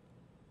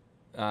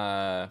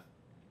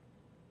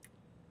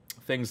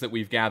things that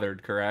we've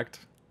gathered, correct?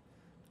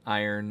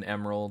 Iron,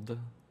 emerald,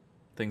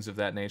 things of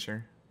that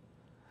nature.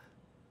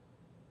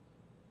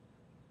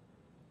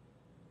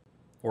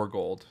 Or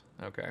gold.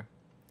 Okay.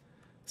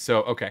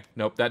 So, okay.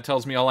 Nope. That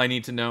tells me all I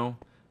need to know.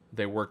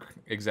 They work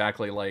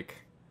exactly like...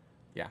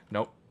 Yeah.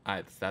 Nope.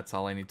 That's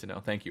all I need to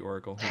know. Thank you,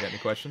 Oracle. You got any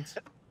questions?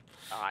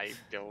 I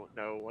don't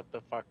know what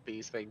the fuck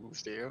these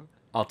things do.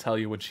 I'll tell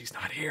you when she's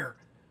not here.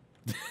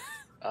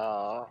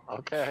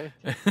 Okay.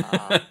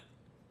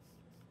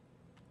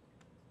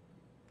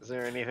 Is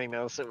there anything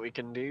else that we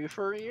can do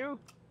for you?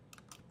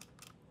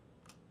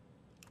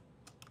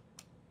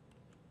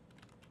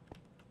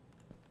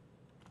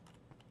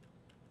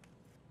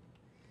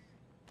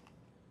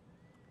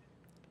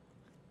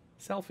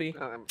 Selfie.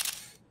 Um,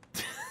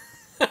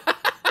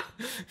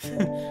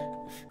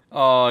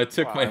 Oh, it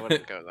took well, my... I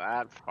wouldn't go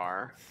that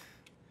far.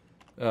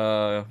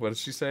 What did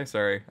she say?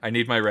 Sorry. I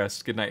need my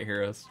rest. Good night,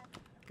 heroes.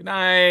 Good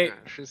night. Yeah,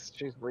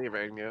 she's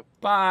leaving. Yep.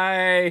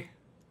 Bye.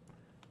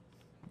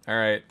 All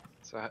right.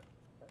 So,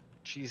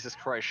 Jesus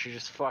Christ, she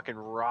just fucking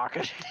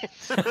rocketed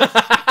into the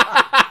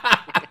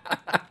sky.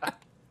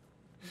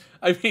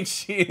 I mean,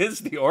 she is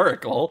the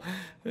Oracle.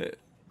 It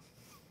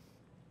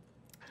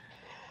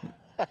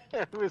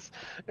was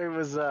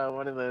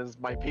one of those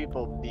 "my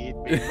people need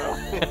me"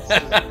 moments.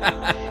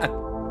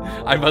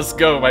 I must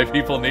go. My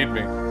people need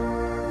me.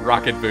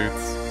 Rocket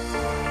boots.